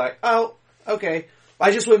pass and be like, oh, okay.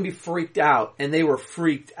 I just wouldn't be freaked out, and they were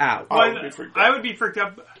freaked out. I would be freaked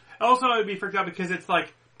out. Also, I would be freaked out because it's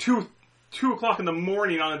like 2 o'clock in the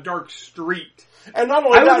morning on a dark street. And not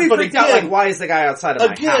only that, but freaked out, like, why is the guy outside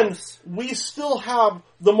of my house? We still have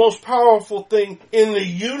the most powerful thing in the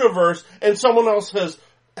universe, and someone else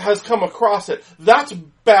has come across it. That's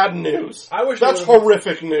bad news. That's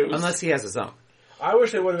horrific news. Unless he has his own. I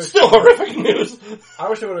wish they would have still horrific news. I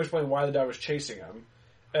wish they would have explained why the guy was chasing him,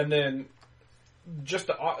 and then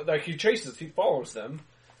he follows them,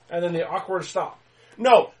 and then the awkward stop.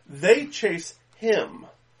 No, they chase him.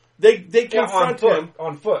 They confront him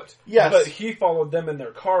on foot. Yes, but he followed them in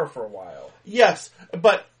their car for a while. Yes,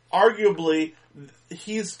 but arguably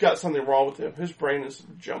he's got something wrong with him. His brain is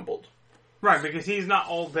jumbled. Right, because he's not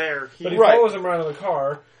all there. But he follows them around in the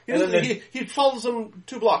car. He follows them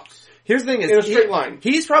 2 blocks. Here's the thing: in a straight line.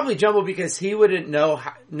 He's probably jumbled because he wouldn't know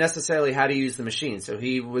necessarily how to use the machine, so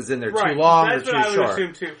he was in there too long or too short. That's what I would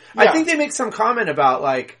assume too. Yeah. I think they make some comment about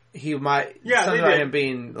like he might. Yeah, something about him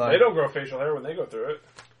being like they don't grow facial hair when they go through it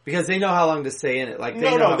because they know how long to stay in it. Like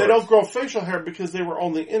they don't grow facial hair because they were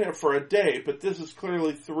only in it for a day. But this is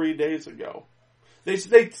clearly 3 days ago. They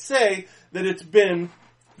say that it's been.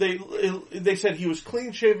 They said he was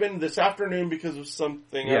clean shaven this afternoon because of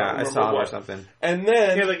something. Yeah, I saw him or something. And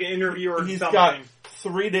then he had like an interview or he's something. Got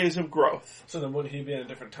 3 days of growth. So then would he be in a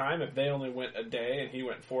different time if they only went a day and he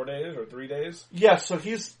went 4 days or 3 days? Yes. So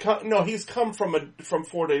he's come from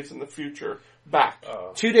 4 days in the future back.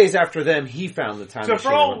 2 days after them, he found the time. So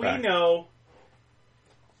for all we know,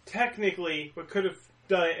 technically, what could have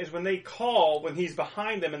done it is when he's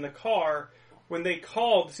behind them in the car, when they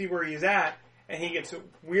call to see where he's at. And he gets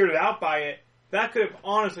weirded out by it, that could have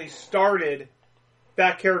honestly started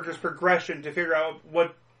that character's progression to figure out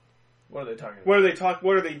what are they talking about?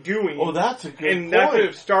 What are they doing? Oh, that's a good point. And that could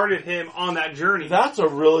have started him on that journey. That's a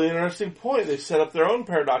really interesting point. They set up their own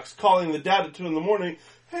paradox, calling the dad at 2 a.m.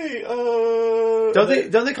 Hey, don't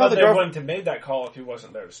they call the girl? They wouldn't have made that call if he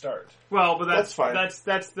wasn't there to start. Well, but that's fine.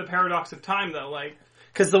 That's the paradox of time, though. Like,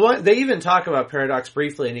 because they even talk about paradox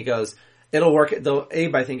briefly, and he goes, "It'll work." Though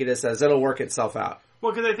Abe, I think it is, says it'll work itself out.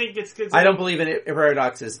 Well, because I think I don't believe in it.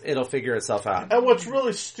 Paradoxes. It'll figure itself out. And what's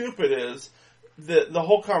really stupid is the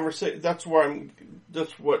whole conversation. That's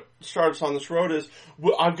what started us on this road. Is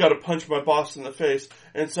I've got to punch my boss in the face,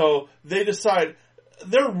 and so they decide.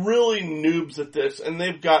 They're really noobs at this, and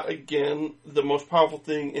they've got, again, the most powerful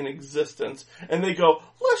thing in existence. And they go,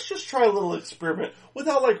 let's just try a little experiment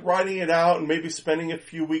without, like, writing it out and maybe spending a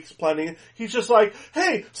few weeks planning it. He's just like,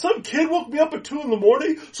 hey, some kid woke me up at 2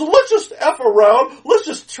 a.m, so let's just F around. Let's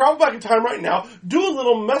just travel back in time right now, do a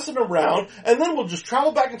little messing around, and then we'll just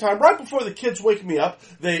travel back in time right before the kids wake me up.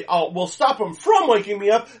 We'll stop them from waking me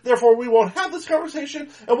up, therefore we won't have this conversation,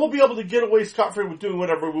 and we'll be able to get away scot-free with doing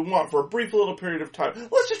whatever we want for a brief little period of time.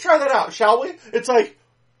 Let's just try that out, shall we? It's like,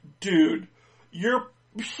 dude, you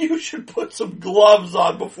should put some gloves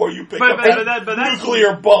on before you pick up a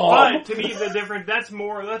nuclear bomb. But to me, that's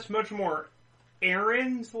much more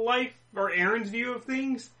Aaron's life, or Aaron's view of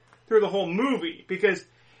things through the whole movie, because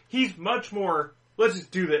he's much more, let's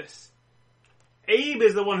just do this. Abe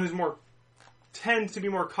is the one who's more tends to be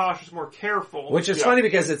more cautious, more careful. Which is funny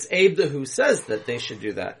because it's Abe who says that they should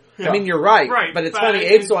do that. Yeah. I mean, you're right, but it's funny.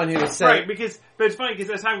 Abe's the one who said, right? But it's funny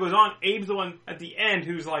because as time goes on, Abe's the one at the end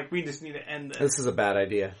who's like, "We just need to end this. This is a bad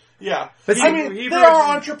idea." Yeah, but they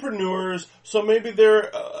are entrepreneurs, so maybe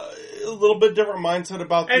they're a little bit different mindset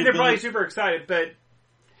about. And they're probably super excited,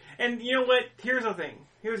 and you know what? Here's the thing.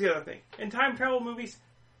 Here's the other thing. In time travel movies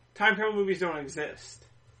don't exist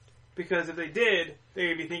because if they did, they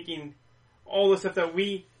would be thinking all the stuff that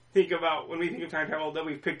we think about when we think of time travel that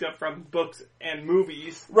we've picked up from books and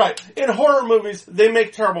movies. Right. In horror movies, they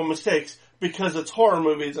make terrible mistakes because it's horror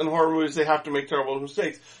movies, and horror movies, they have to make terrible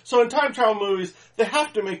mistakes. So in time travel movies, they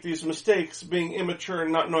have to make these mistakes, being immature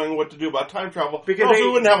and not knowing what to do about time travel, because else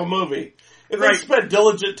we wouldn't have a movie. If they spent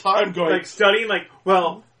diligent time going... Like studying,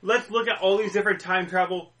 let's look at all these different time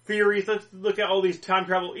travel theories, let's look at all these time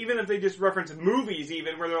travel, even if they just reference movies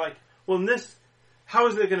even, where they're like, well, in this... How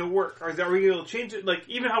is it going to work? Are we going to change it? Like,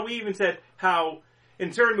 even how we even said how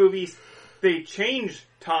in certain movies they change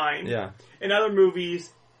time. Yeah. In other movies,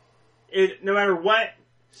 no matter what,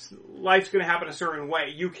 life's going to happen a certain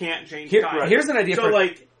way. You can't change time. Right. Here's an idea. So,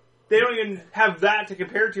 they don't even have that to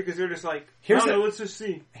compare to because they're just like, let's just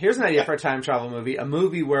see. Here's an idea for a time travel movie. A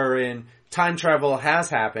movie wherein time travel has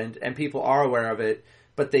happened and people are aware of it,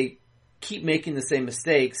 but they keep making the same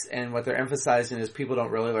mistakes, and what they're emphasizing is people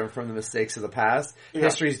don't really learn from the mistakes of the past. Yeah.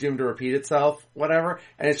 History's doomed to repeat itself, whatever.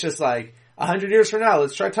 And it's just like, 100 years from now,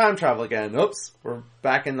 let's try time travel again. Oops, we're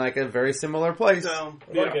back in a very similar place. So,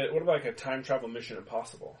 what about a time travel Mission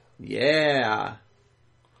Impossible? Yeah.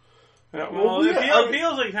 Well, it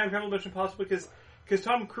feels like time travel Mission Impossible because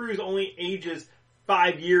Tom Cruise only ages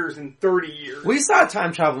 5 years and 30 years. We saw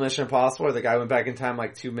Time Travel Mission Impossible where the guy went back in time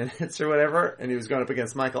 2 minutes or whatever, and he was going up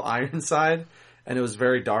against Michael Ironside, and it was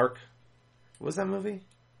very dark. What was that movie?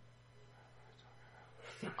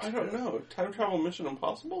 I don't know. Time Travel Mission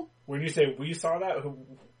Impossible? When you say we saw that,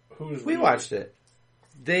 who's we watched it.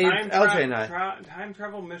 Dave, LJ, and I. Time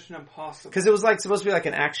Travel Mission Impossible. Because it was supposed to be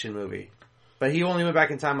an action movie, but he only went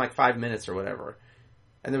back in time 5 minutes or whatever,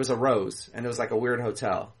 and there was a rose, and it was a weird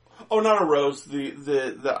hotel. Oh, not a rose.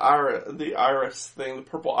 The iris thing, the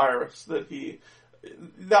purple iris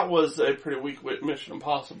that was a pretty weak Mission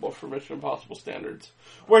Impossible for Mission Impossible standards.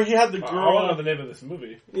 Where he had the girl. I don't know the name of this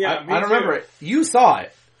movie. Yeah, I don't remember it. You saw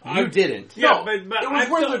it. You didn't. Yeah, no, but it was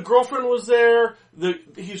where the girlfriend was there.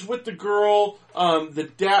 He's with the girl.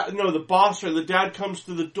 The boss or the dad comes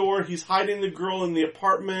to the door. He's hiding the girl in the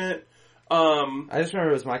apartment. I just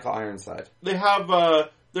remember it was Michael Ironside. They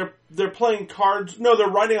have. They're playing cards. No, they're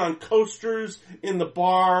writing on coasters in the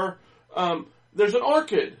bar. There's an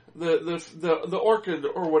orchid. The orchid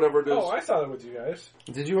or whatever it is. Oh, I saw that with you guys.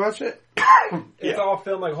 Did you watch it? It's all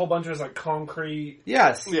filmed a whole bunch of concrete.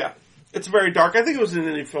 Yes. Yeah. It's very dark. I think it was an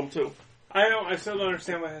indie film too. I still don't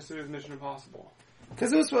understand what it has to do with Mission Impossible.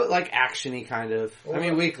 Because it was actiony kind of.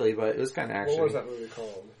 Weekly, but it was kind of actiony. What was that movie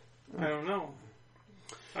called? I don't know.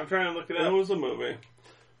 I'm trying to look it up. It was a movie.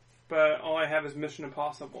 But all I have is Mission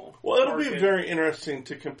Impossible. Well, it'll be very interesting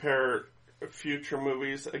to compare future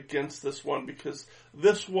movies against this one because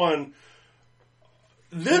this movie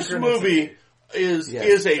is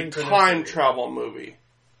a time travel movie.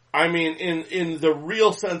 I mean, in the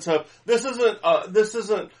real sense of this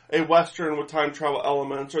isn't a Western with time travel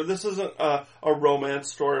elements, or this isn't a romance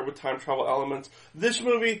story with time travel elements. This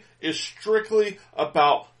movie is strictly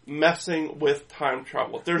about messing with time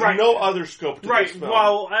travel. There's no other scope to this film.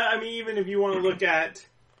 Well, I mean, even if you want to look at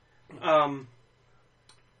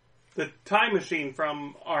the time machine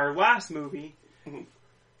from our last movie,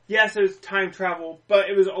 yes, there's time travel, but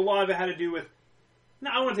a lot of it had to do with,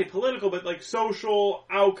 I don't want to say political, but social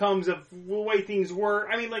outcomes of the way things were.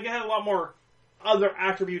 I mean, it had a lot more other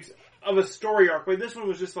attributes of a story arc, but this one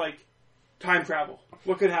was just time travel.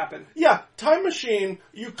 What could happen? Yeah, Time Machine,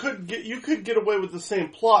 you could get away with the same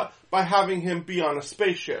plot by having him be on a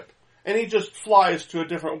spaceship. And he just flies to a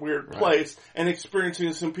different weird place and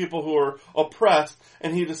experiencing some people who are oppressed,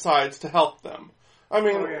 and he decides to help them. I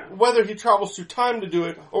mean, whether he travels through time to do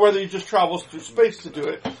it, or whether he just travels through space to do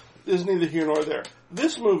it, is neither here nor there.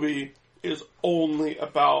 This movie is only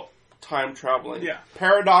about time traveling. Yeah.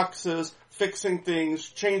 Paradoxes, fixing things,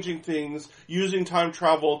 changing things, using time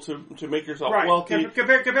travel to make yourself wealthy.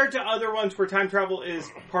 Compared to other ones where time travel is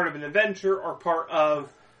part of an adventure or part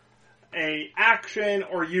of a action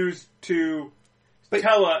or used to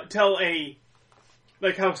tell a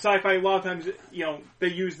like how sci-fi a lot of times they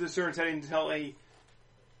use this certain setting to tell a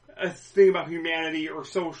thing about humanity or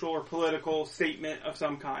social or political statement of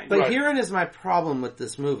some kind. But herein is my problem with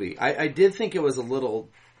this movie. I did think it was a little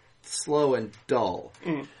slow and dull.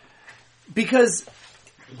 Because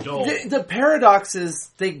dull. The paradoxes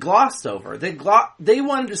they glossed over. They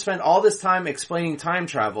wanted to spend all this time explaining time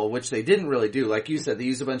travel, which they didn't really do. Like you said, they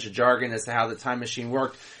used a bunch of jargon as to how the time machine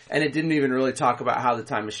worked, and it didn't even really talk about how the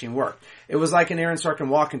time machine worked. It was like an Aaron Sorkin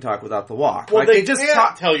walk and talk without the walk. Well, like they just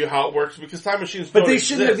can't tell you how it works because time machines don't But they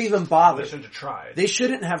shouldn't have even bothered. They shouldn't have tried. They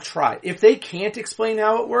shouldn't have tried. If they can't explain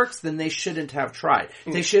how it works, then they shouldn't have tried.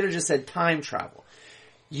 They should have just said time travel.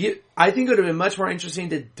 I think it would have been much more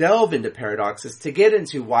interesting to delve into paradoxes, to get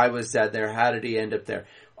into why was Dad there, how did he end up there,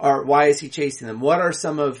 or why is he chasing them, what are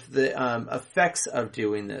some of the effects of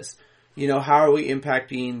doing this, how are we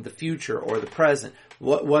impacting the future or the present,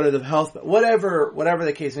 what are the health, whatever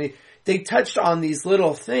the case may be. They touched on these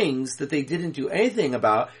little things that they didn't do anything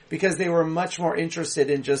about because they were much more interested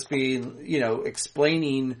in just being,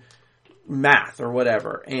 explaining math or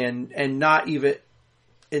whatever, and not even...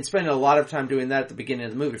 and spending a lot of time doing that at the beginning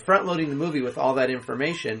of the movie, front loading the movie with all that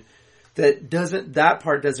information that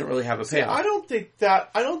part doesn't really have a payoff. I don't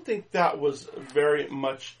think that was very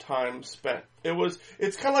much time spent.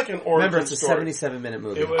 It's kind of like an origin. Remember, it's a story. 77-minute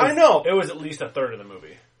movie. I know. It was at least a third of the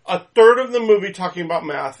movie. A third of the movie talking about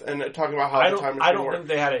math and talking about how the time machine works. I don't think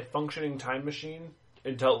they had a functioning time machine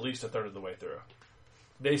until at least a third of the way through.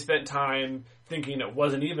 They spent time thinking it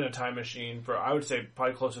wasn't even a time machine for, I would say,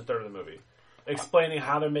 probably close to a third of the movie. Explaining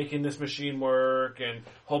how they're making this machine work and a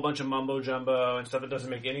whole bunch of mumbo jumbo and stuff that doesn't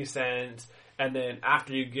make any sense. And then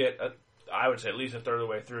after you get, I would say at least a third of the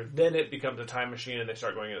way through, then it becomes a time machine and they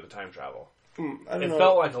start going into the time travel. It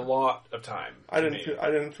felt like a lot of time. I didn't feel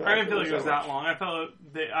like it was that long. I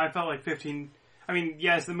felt like 15. I mean,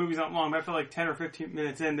 yes, the movie's not long, but I felt like 10 or 15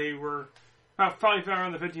 minutes in, they were probably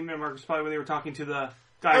around the 15-minute mark. Was probably when they were talking to the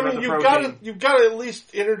guy about the protein. You've got to at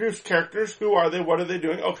least introduce characters. Who are they? What are they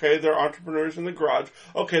doing? Okay, they're entrepreneurs in the garage.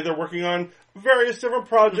 Okay, they're working on various different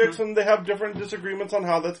projects, and they have different disagreements on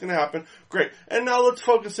how that's going to happen. Great. And now let's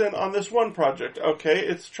focus in on this one project. Okay,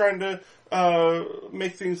 it's trying to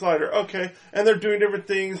make things lighter. Okay, and they're doing different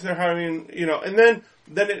things. They're having, and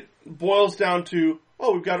then it boils down to,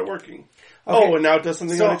 we've got it working. Okay. And now it does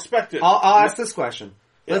something unexpected. I'll ask this question.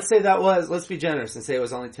 Yeah. Let's say let's be generous and say it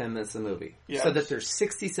was only 10 minutes of the movie. Yes. So that there's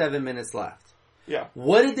 67 minutes left. Yeah.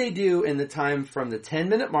 What did they do in the time from the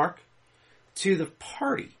 10-minute mark to the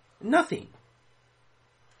party? Nothing.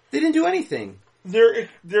 They didn't do anything. They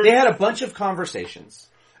had a bunch of conversations.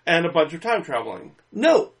 And a bunch of time traveling.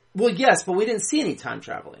 No. Well, yes, but we didn't see any time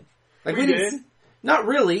traveling. Like we did. Not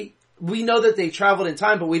really. We know that they traveled in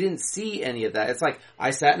time, but we didn't see any of that. It's like,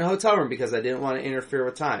 I sat in a hotel room because I didn't want to interfere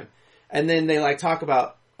with time. And then they talk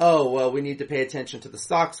about, we need to pay attention to the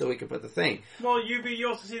stock so we can put the thing. Well, you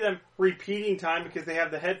also see them repeating time because they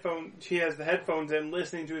have the headphone. She has the headphones in,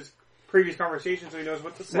 listening to his previous conversation, so he knows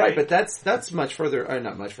what to say. Right, but that's much further, or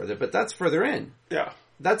not much further, but that's further in. Yeah,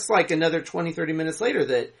 that's like another 20, 30 minutes later.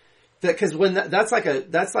 Because when that's like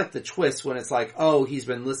the twist when it's like, he's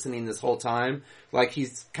been listening this whole time, like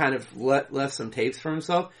he's kind of left some tapes for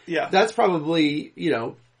himself. Yeah, that's probably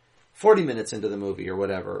 40 minutes into the movie or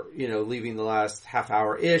whatever, leaving the last half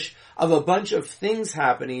hour-ish of a bunch of things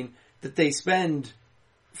happening that they spend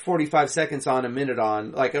 45 seconds on, a minute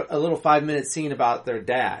on, like a little 5-minute scene about their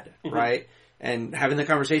dad, right? And having the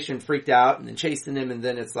conversation, freaked out and then chasing him, and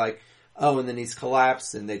then it's like, and then he's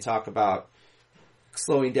collapsed, and they talk about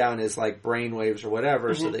slowing down his brain waves or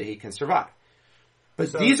whatever so that he can survive.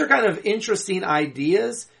 But these are kind of interesting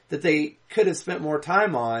ideas that they could have spent more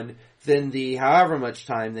time on than the however much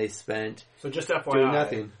time they spent. So just FYI, doing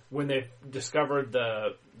nothing. When they discovered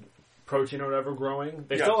the protein or whatever growing,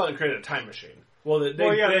 they still hadn't created a time machine. Well, they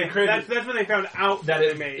created. That's when they found out that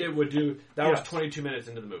it would do. That was 22 minutes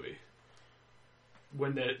into the movie.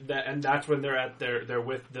 And that's when they're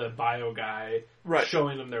with the bio guy,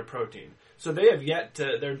 showing them their protein. So they have yet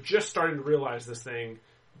to. They're just starting to realize this thing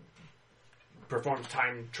performs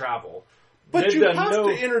time travel. But you have to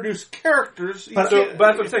introduce characters. But that's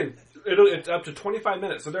what I'm saying. It's up to 25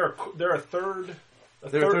 minutes, so they're a full third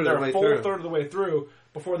of the way through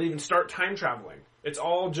before they even start time traveling. It's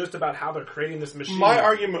all just about how they're creating this machine. My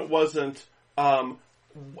argument wasn't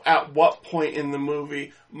at what point in the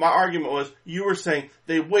movie. My argument was, you were saying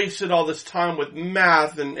they wasted all this time with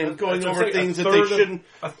math and going over things that they shouldn't.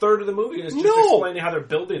 A third of the movie is just explaining how they're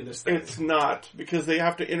building this thing. It's not, because they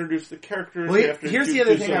have to introduce the characters. Well, here's the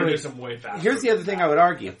other thing I would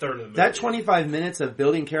argue. That 25 minutes of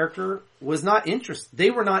building character was not interesting.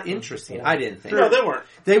 They were not interesting. I didn't think. No, they weren't.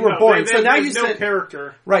 They were boring. So now you spent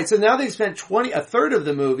character. Right. So now they've spent a third of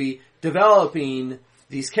the movie developing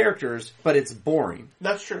these characters, but it's boring.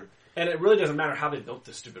 That's true. And it really doesn't matter how they built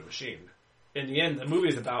this stupid machine. In the end, the movie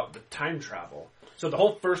is about the time travel. So the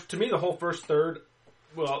whole first third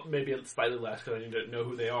well, maybe slightly less because I need to know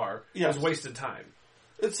who they are. Yes. It's wasted time.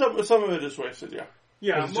 Some of it is wasted, yeah.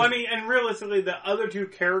 Yeah, well, I mean, and realistically, the other two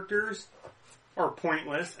characters are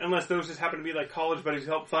pointless unless those just happen to be like college buddies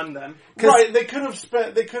who help fund them. Right, they could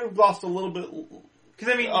have lost a little bit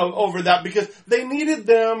over that because they needed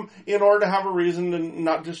them in order to have a reason to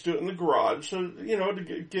not just do it in the garage. So,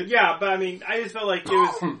 to get... Yeah, but I mean, I just felt like it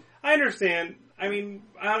was... I understand. I mean,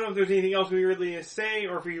 I don't know if there's anything else we really need to say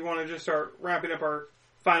or if you want to just start wrapping up our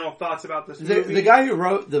final thoughts about this movie. The guy who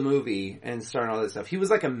wrote the movie and started all this stuff, he was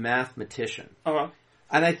like a mathematician. Uh-huh.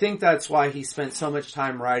 And I think that's why he spent so much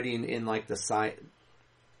time writing in like the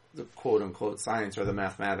quote-unquote science or the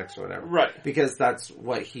mathematics or whatever. Right. Because that's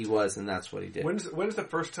what he was and that's what he did. When's the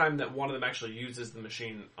first time that one of them actually uses the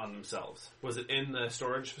machine on themselves? Was it in the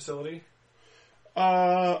storage facility?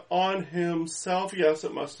 On himself, yes,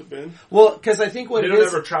 it must have been. Well, because I think what they it don't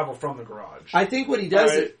is... ever travel from the garage. I think what he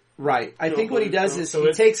does... Right. Right. I think what he does is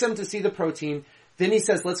he takes them to see the protein, then he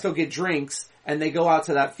says, let's go get drinks, and they go out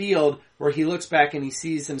to that field where he looks back and he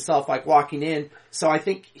sees himself like walking in. So I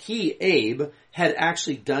think Abe, had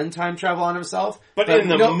actually done time travel on himself. But in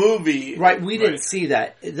the movie... Right, we didn't see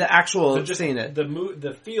that. The actual scene.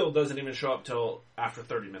 The field doesn't even show up till after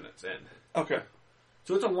 30 minutes in. Okay.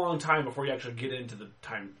 So it's a long time before you actually get into the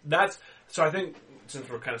time. So I think, since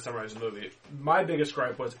we're kind of summarizing the movie, my biggest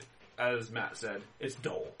gripe was, as Matt said, it's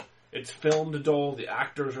dull. It's filmed dull, the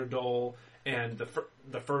actors are dull, and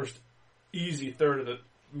the first easy third of the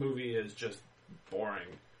movie is just boring.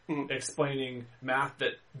 Mm-hmm. Explaining math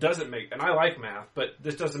that doesn't make... And I like math, but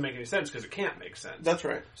this doesn't make any sense because it can't make sense. That's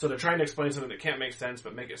right. So they're trying to explain something that can't make sense,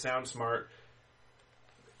 but make it sound smart.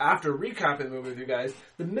 After recapping the movie with you guys,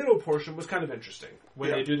 the middle portion was kind of interesting.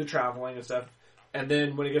 When they do the traveling and stuff. And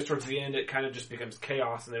then when it gets towards the end, it kind of just becomes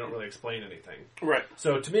chaos and they don't really explain anything. Right.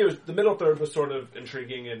 So to me, the middle third was sort of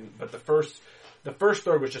intriguing, but the first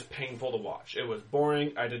third was just painful to watch. It was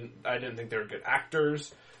boring. I didn't think they were good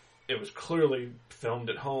actors. It was clearly filmed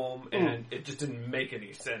at home, and it just didn't make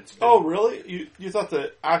any sense. Oh, really? You thought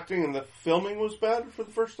the acting and the filming was bad for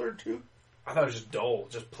the first third too? I thought it was just dull.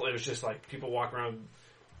 It was just like people walk around.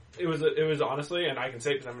 It was honestly, and I can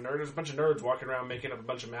say because I'm a nerd, there's a bunch of nerds walking around making up a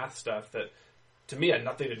bunch of math stuff that, to me, had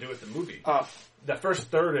nothing to do with the movie. The first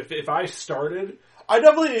third, if I started... I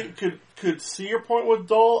definitely could see your point with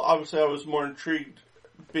dull. Obviously, I was more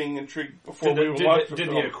being intrigued before we watched the film.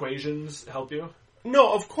 Did the equations help you?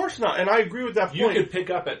 No, of course not, and I agree with that point. You could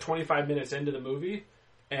pick up at 25 minutes into the movie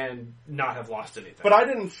and not have lost anything. But I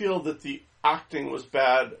didn't feel that the acting was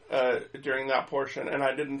bad during that portion, and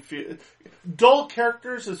I didn't feel... Dull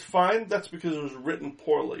characters is fine. That's because it was written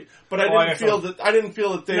poorly. But I didn't feel that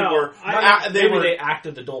they were... They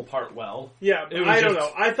acted the dull part well. Yeah, I don't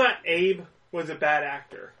know. I thought Abe was a bad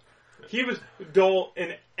actor. He was dull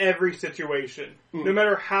in every situation. No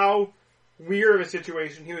matter how weird of a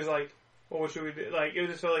situation, he was like, well, what should we do? Like, it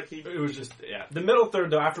was just felt like he... It was just, yeah. The middle third,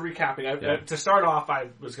 though, after recapping, to start off, I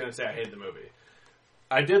was going to say I hated the movie.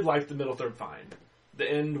 I did like the middle third fine. The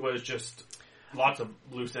end was just lots of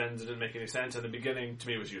loose ends. It didn't make any sense. And the beginning, to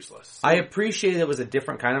me, was useless. I appreciated it was a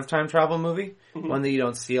different kind of time travel movie. One that you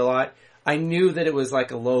don't see a lot. I knew that it was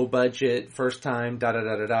like a low budget, first time,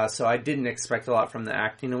 da-da-da-da-da. So I didn't expect a lot from the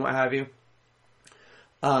acting and what have you.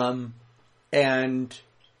 And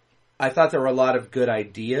I thought there were a lot of good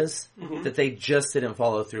ideas that they just didn't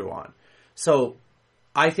follow through on. So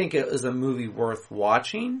I think it was a movie worth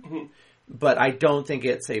watching. But I don't think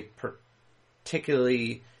it's a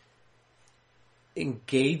particularly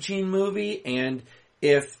engaging movie. And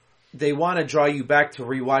if they want to draw you back to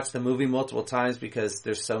rewatch the movie multiple times because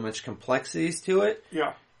there's so much complexities to it,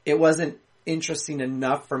 it wasn't interesting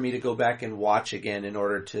enough for me to go back and watch again in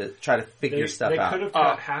order to try to figure stuff out. They could have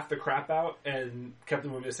cut half the crap out and kept the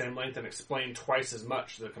movie the same length and explained twice as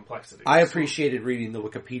much the complexities. I appreciated reading the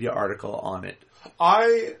Wikipedia article on it.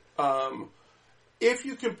 If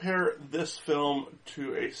you compare this film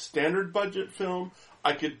to a standard budget film,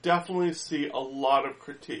 I could definitely see a lot of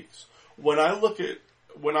critiques.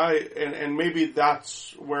 And maybe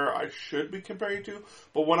that's where I should be comparing to,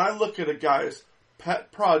 but when I look at a guy's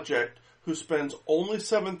pet project who spends only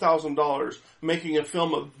 $7,000 making a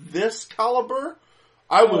film of this caliber,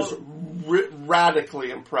 I was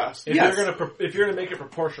radically impressed. If you're going to make it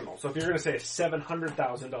proportional, so if you're going to say a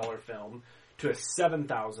 $700,000 film to a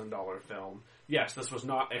 $7,000 film, yes, this was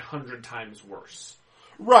not 100 times worse.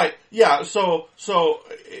 Right. Yeah. So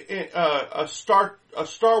a Star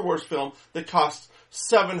Wars film that cost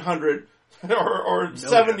 $700 or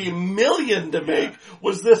 $70 million to make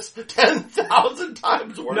was this 10,000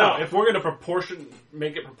 times worse. No, if we're going to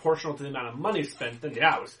make it proportional to the amount of money spent, then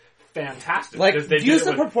yeah, it was fantastic. Like, use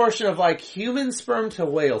the proportion of like human sperm to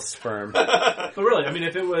whale sperm. But really, I mean,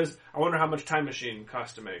 if it was, I wonder how much Time Machine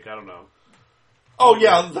cost to make. I don't know. Oh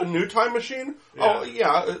yeah, the new Time Machine. Yeah. Oh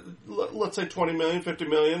yeah, let's say 20 million, 50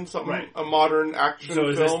 million, something. Right. A modern action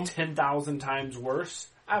film. So is this 10,000 times worse?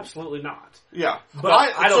 Absolutely not. Yeah, but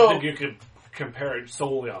I don't think you could compare it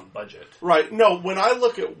solely on budget. Right. No, when I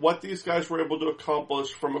look at what these guys were able to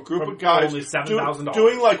accomplish from a group of guys only $7,000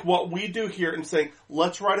 doing like what we do here and saying,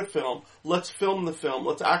 let's write a film, let's film the film,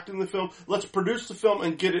 let's act in the film, let's produce the film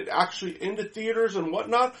and get it actually into theaters and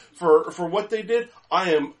whatnot for what they did,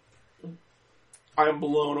 I am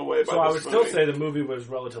blown away by this. So I would still say the movie was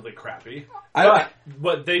relatively crappy. But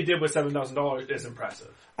what they did with $7,000 is impressive.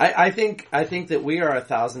 I think that we are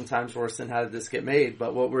 1,000 times worse than how did this get made,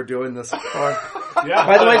 but what we're doing this far. Yeah.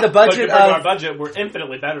 By the way, the budget of our budget, we're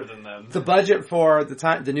infinitely better than them. The budget for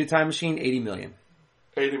the new Time Machine, $80 million.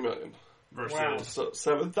 $80 million. Versus so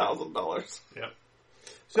 $7,000. Yep.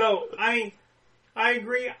 So I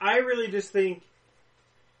agree. I really just think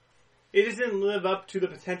it just didn't live up to the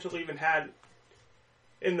potential it even had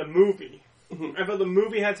in the movie. Mm-hmm. I thought the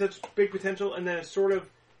movie had such big potential, and then it sort of,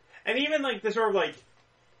 and even like the sort of like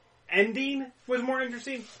ending was more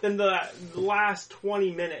interesting than the last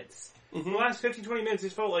 20 minutes. Mm-hmm. The last 15, 20 minutes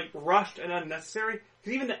just felt like rushed and unnecessary.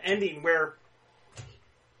 Because even the ending where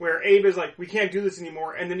Abe is like, we can't do this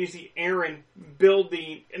anymore, and then you see Aaron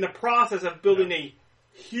building, in the process of building a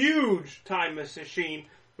huge time machine,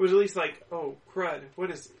 it was at least like, oh crud,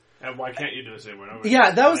 what is it? And why can't you do this anymore?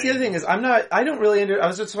 Yeah, that was the other thing is I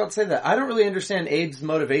was just about to say that. I don't really understand Abe's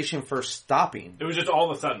motivation for stopping. It was just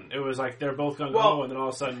all of a sudden. It was like they're both going to go and then all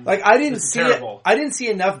of a sudden. Like I didn't see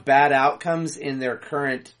enough bad outcomes in their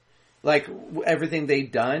current, like everything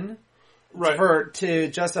they'd done. Right. To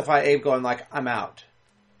justify Abe going like, I'm out.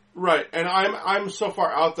 Right. And I'm so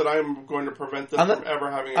far out that I'm going to prevent this from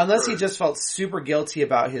ever having occurred. Unless he just felt super guilty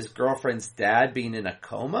about his girlfriend's dad being in a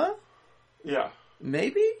coma? Yeah.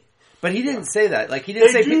 Maybe? But he didn't say that. Like he didn't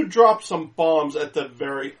say. They do drop some bombs at the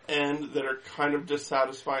very end that are kind of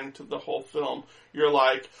dissatisfying to the whole film. You're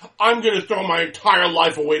like, I'm going to throw my entire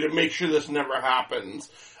life away to make sure this never happens,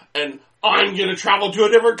 and I'm going to travel to a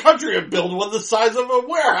different country and build one the size of a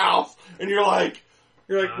warehouse. And you're like,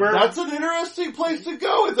 where? That's an interesting place to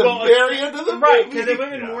go at the very end of the movie. Right? Because it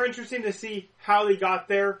would have been more interesting to see how they got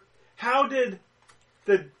there. How did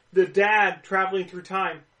the dad traveling through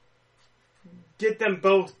time get them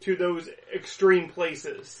both to those extreme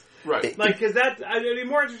places? Right. Like, because it'd be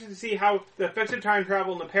more interesting to see how the effects of time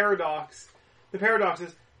travel and the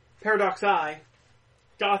paradoxes, Paradox-I,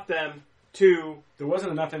 got them to... There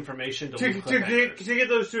wasn't enough information to get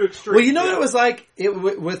those two extremes. Well, you know what it was like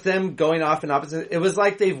with them going off in opposite? It was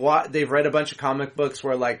like they've read a bunch of comic books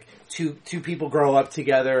where like two people grow up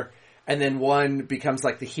together, and then one becomes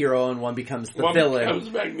like the hero and one becomes the villain. One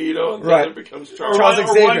becomes Magneto and the other becomes Charles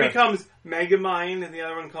Xavier. Or one becomes Megamind and the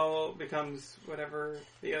other one becomes whatever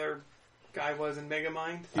the other guy was in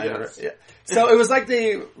Megamind. Yes. Yeah. So it was like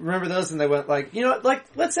they remember those and they went like, you know, like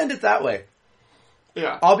let's end it that way.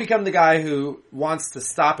 Yeah. I'll become the guy who wants to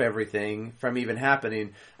stop everything from even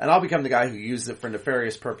happening, and I'll become the guy who uses it for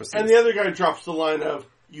nefarious purposes. And the other guy drops the line of,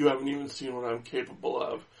 you haven't even seen what I'm capable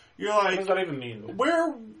of. You're like, what does that even mean?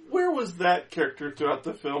 Where was that character throughout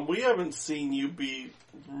the film? We haven't seen you be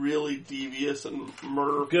really devious and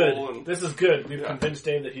murderful. Good. This is good. We've convinced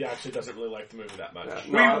Dave that he actually doesn't really like the movie that much.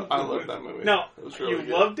 Yeah. No, I love that movie. No, it was really good.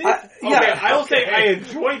 Loved it? I will say I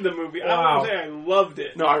enjoyed the movie. Wow. I will say I loved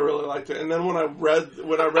it. No, I really liked it. And then when I read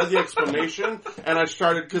the explanation, and I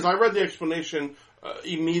started, because I read the explanation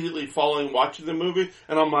immediately following watching the movie,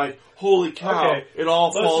 and I'm like, holy cow, it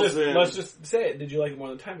all falls in. Let's just say it. Did you like it more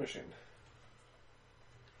than Time Machine?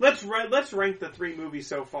 Let's rank the three movies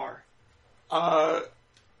so far.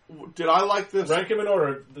 Did I like this? Rank them in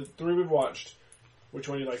order. The three we've watched. Which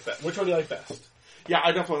one do you like best? Which one do you like best? Yeah,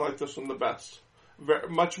 I definitely like this one the best.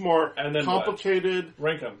 Much more complicated.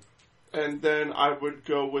 Rank them. And then I would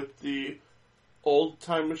go with the old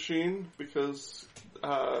Time Machine because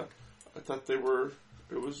I thought it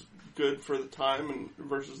was good for the time and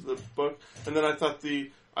versus the book. And then I thought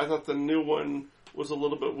the new one was a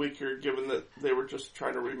little bit weaker, given that they were just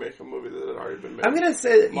trying to remake a movie that had already been made. I'm going to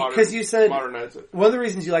say, because you said modernize it. One of the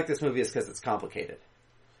reasons you like this movie is because it's complicated.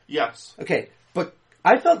 Yes. Okay, but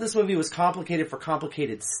I felt this movie was complicated for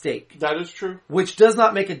complicated sake. That is true. Which does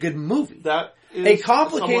not make a good movie. That is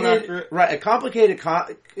somewhat accurate. Right, a complicated,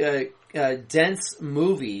 dense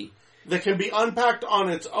movie that can be unpacked on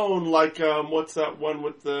its own, like what's that one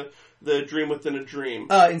with the the Dream Within a Dream.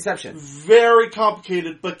 Inception. Very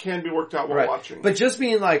complicated, but can be worked out while watching. But just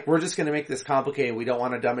being like, we're just going to make this complicated. We don't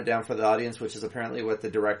want to dumb it down for the audience, which is apparently what the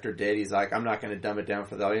director did. He's like, I'm not going to dumb it down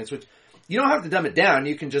for the audience, which you don't have to dumb it down.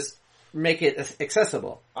 You can just make it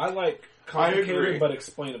accessible. I like complicated but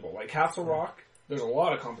explainable. Like Castle Rock, there's a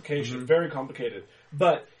lot of complication, very complicated.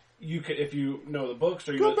 But you can, if you know the books,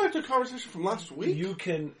 or you go back to a conversation from last week. You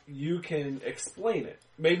can explain it.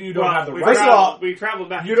 Maybe you don't have the right. First of all, we traveled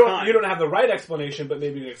back. You don't have the right explanation, but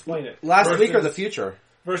maybe you can explain it. Last week or the future.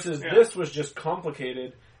 Versus this was just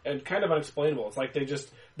complicated and kind of unexplainable. It's like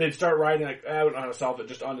they'd start writing like, I don't know how to solve it,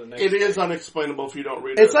 just on to the next. It is unexplainable if you don't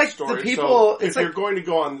read. It's like story. The people. So if you're going to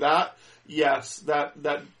go on that, yes, that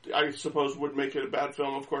I suppose would make it a bad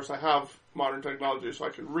film. Of course, I have modern technology, so I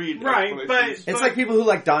can read. Right, but it's like people who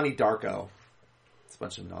like Donnie Darko. It's a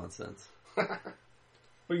bunch of nonsense.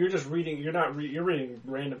 But you're just reading. You're reading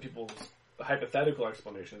random people's hypothetical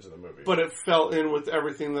explanations of the movie. But it fell in with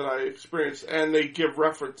everything that I experienced, and they give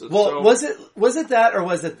references. Well, so. was it that, or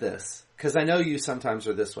was it this? Because I know you sometimes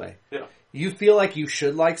are this way. Yeah. You feel like you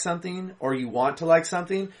should like something, or you want to like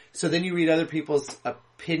something, so then you read other people's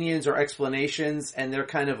opinions or explanations, and they're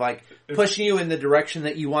kind of like pushing you in the direction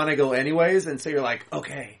that you want to go anyways, and so you're like,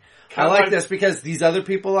 okay. I like this because these other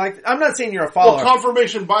people like it. I'm not saying you're a follower. Well,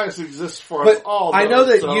 confirmation bias exists for us all. Though, I know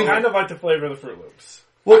that you kind of like the flavor of the Fruit Loops.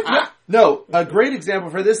 Well, no, a great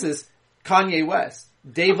example for this is Kanye West.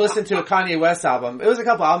 Dave listened to a Kanye West album. It was a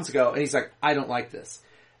couple albums ago, and he's like, I don't like this.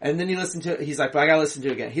 And then he listened to it. He's like, but I gotta listen to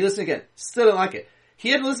it again. He listened again. Still didn't like it. He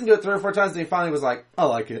had listened to it 3 or 4 times, and he finally was like, I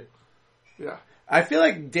like it. Yeah. I feel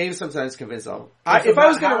like Dave sometimes convinced them. If I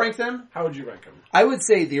was going to rank them... How would you rank them? I would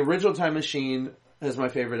say the original Time Machine is my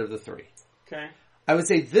favorite of the 3. Okay. I would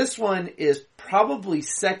say this one is probably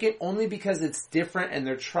second only because it's different and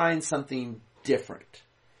they're trying something different.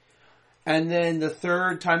 And then the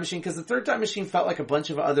third Time Machine, because the third Time Machine felt like a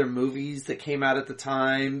bunch of other movies that came out at the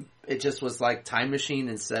time. It just was like Time Machine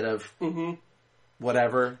instead of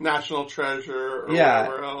whatever. National Treasure or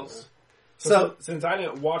whatever else. So since I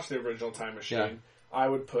didn't watch the original Time Machine, I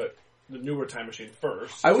would put the newer Time Machine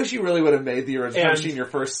first. I wish you really would have made the original Time Machine your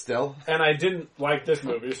first still. And I didn't like this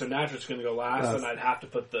movie, so naturally it's going to go last, and I'd have to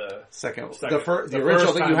put the the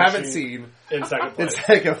original that you haven't seen in second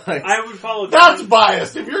place. I would follow That's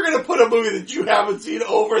biased. If you're going to put a movie that you haven't seen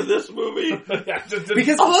over this movie,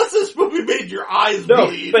 because unless this movie made your eyes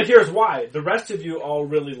bleed. But here's why. The rest of you all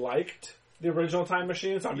really liked the original Time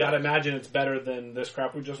Machine, so I've got to imagine it's better than this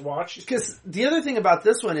crap we just watched. Because the other thing about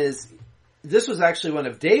this one is, this was actually one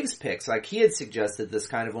of Dave's picks. Like, he had suggested this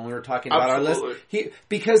kind of when we were talking about our list.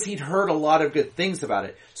 Because he'd heard a lot of good things about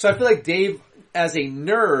it. So I feel like Dave, as a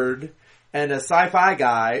nerd and a sci-fi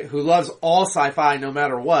guy who loves all sci-fi no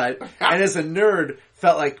matter what, and as a nerd,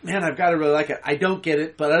 felt like, man, I've got to really like it. I don't get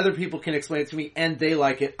it, but other people can explain it to me, and they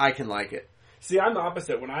like it. I can like it. See, I'm the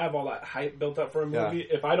opposite. When I have all that hype built up for a movie,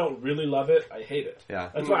 if I don't really love it, I hate it.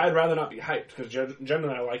 Yeah. That's why I'd rather not be hyped, because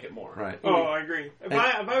generally I like it more. Right. Oh, I agree. If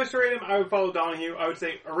I was to rate him, I would follow Donahue. I would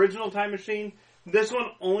say original Time Machine. This one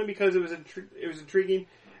only because it was intriguing,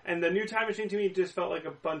 and the new Time Machine to me just felt like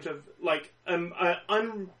a bunch of like an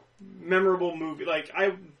unmemorable movie. Like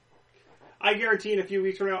I guarantee in a few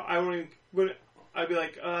weeks from now, I'd be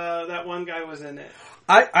like, that one guy was in it.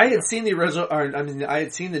 I had seen the original, I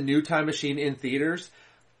had seen the new Time Machine in theaters.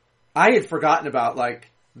 I had forgotten about, like,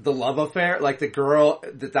 the love affair, like the girl,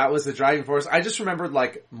 that was the driving force. I just remembered,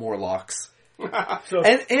 like, Morlocks.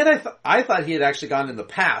 And I thought he had actually gone in the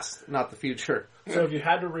past, not the future. So if you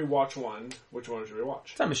had to rewatch one, which one would you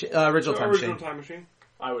rewatch? Time Machine, original Time Machine. Time Machine.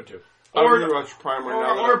 I would too. I would rewatch Primer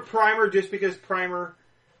or Primer, just because Primer,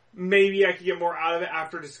 maybe I could get more out of it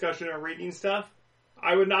after discussion or reading stuff.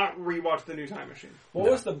 I would not rewatch the new Time Machine.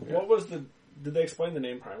 Did they explain the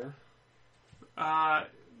name Primer?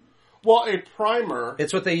 Well, a primer...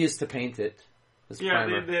 It's what they used to paint it. They had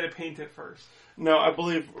to paint it first. No, I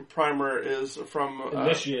believe primer is from...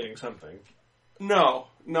 initiating something. No,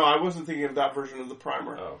 I wasn't thinking of that version of the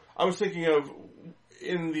primer. Oh. I was thinking of,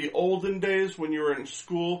 in the olden days, when you were in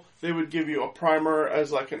school, they would give you a primer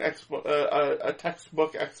as like a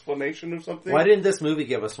textbook explanation of something. Why didn't this movie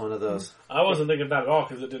give us one of those? I wasn't thinking of that at all,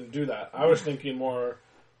 because it didn't do that. I was thinking more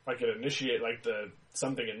like it initiate, like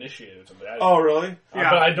something initiated something. Oh, really? Yeah.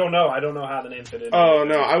 But I don't know. I don't know how the name fit in. Oh,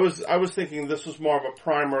 no. I was thinking this was more of a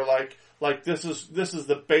primer, like this is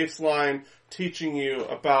the baseline teaching you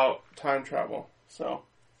about time travel. So,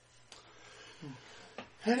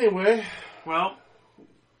 anyway. Well,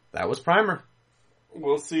 that was Primer.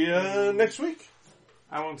 We'll see you next week.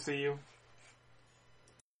 I won't see you.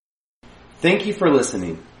 Thank you for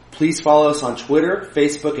listening. Please follow us on Twitter,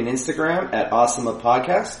 Facebook, and Instagram at Awesome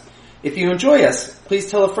Podcast. If you enjoy us, please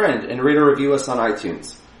tell a friend and rate or review us on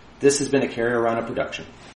iTunes. This has been a Carry Around a production.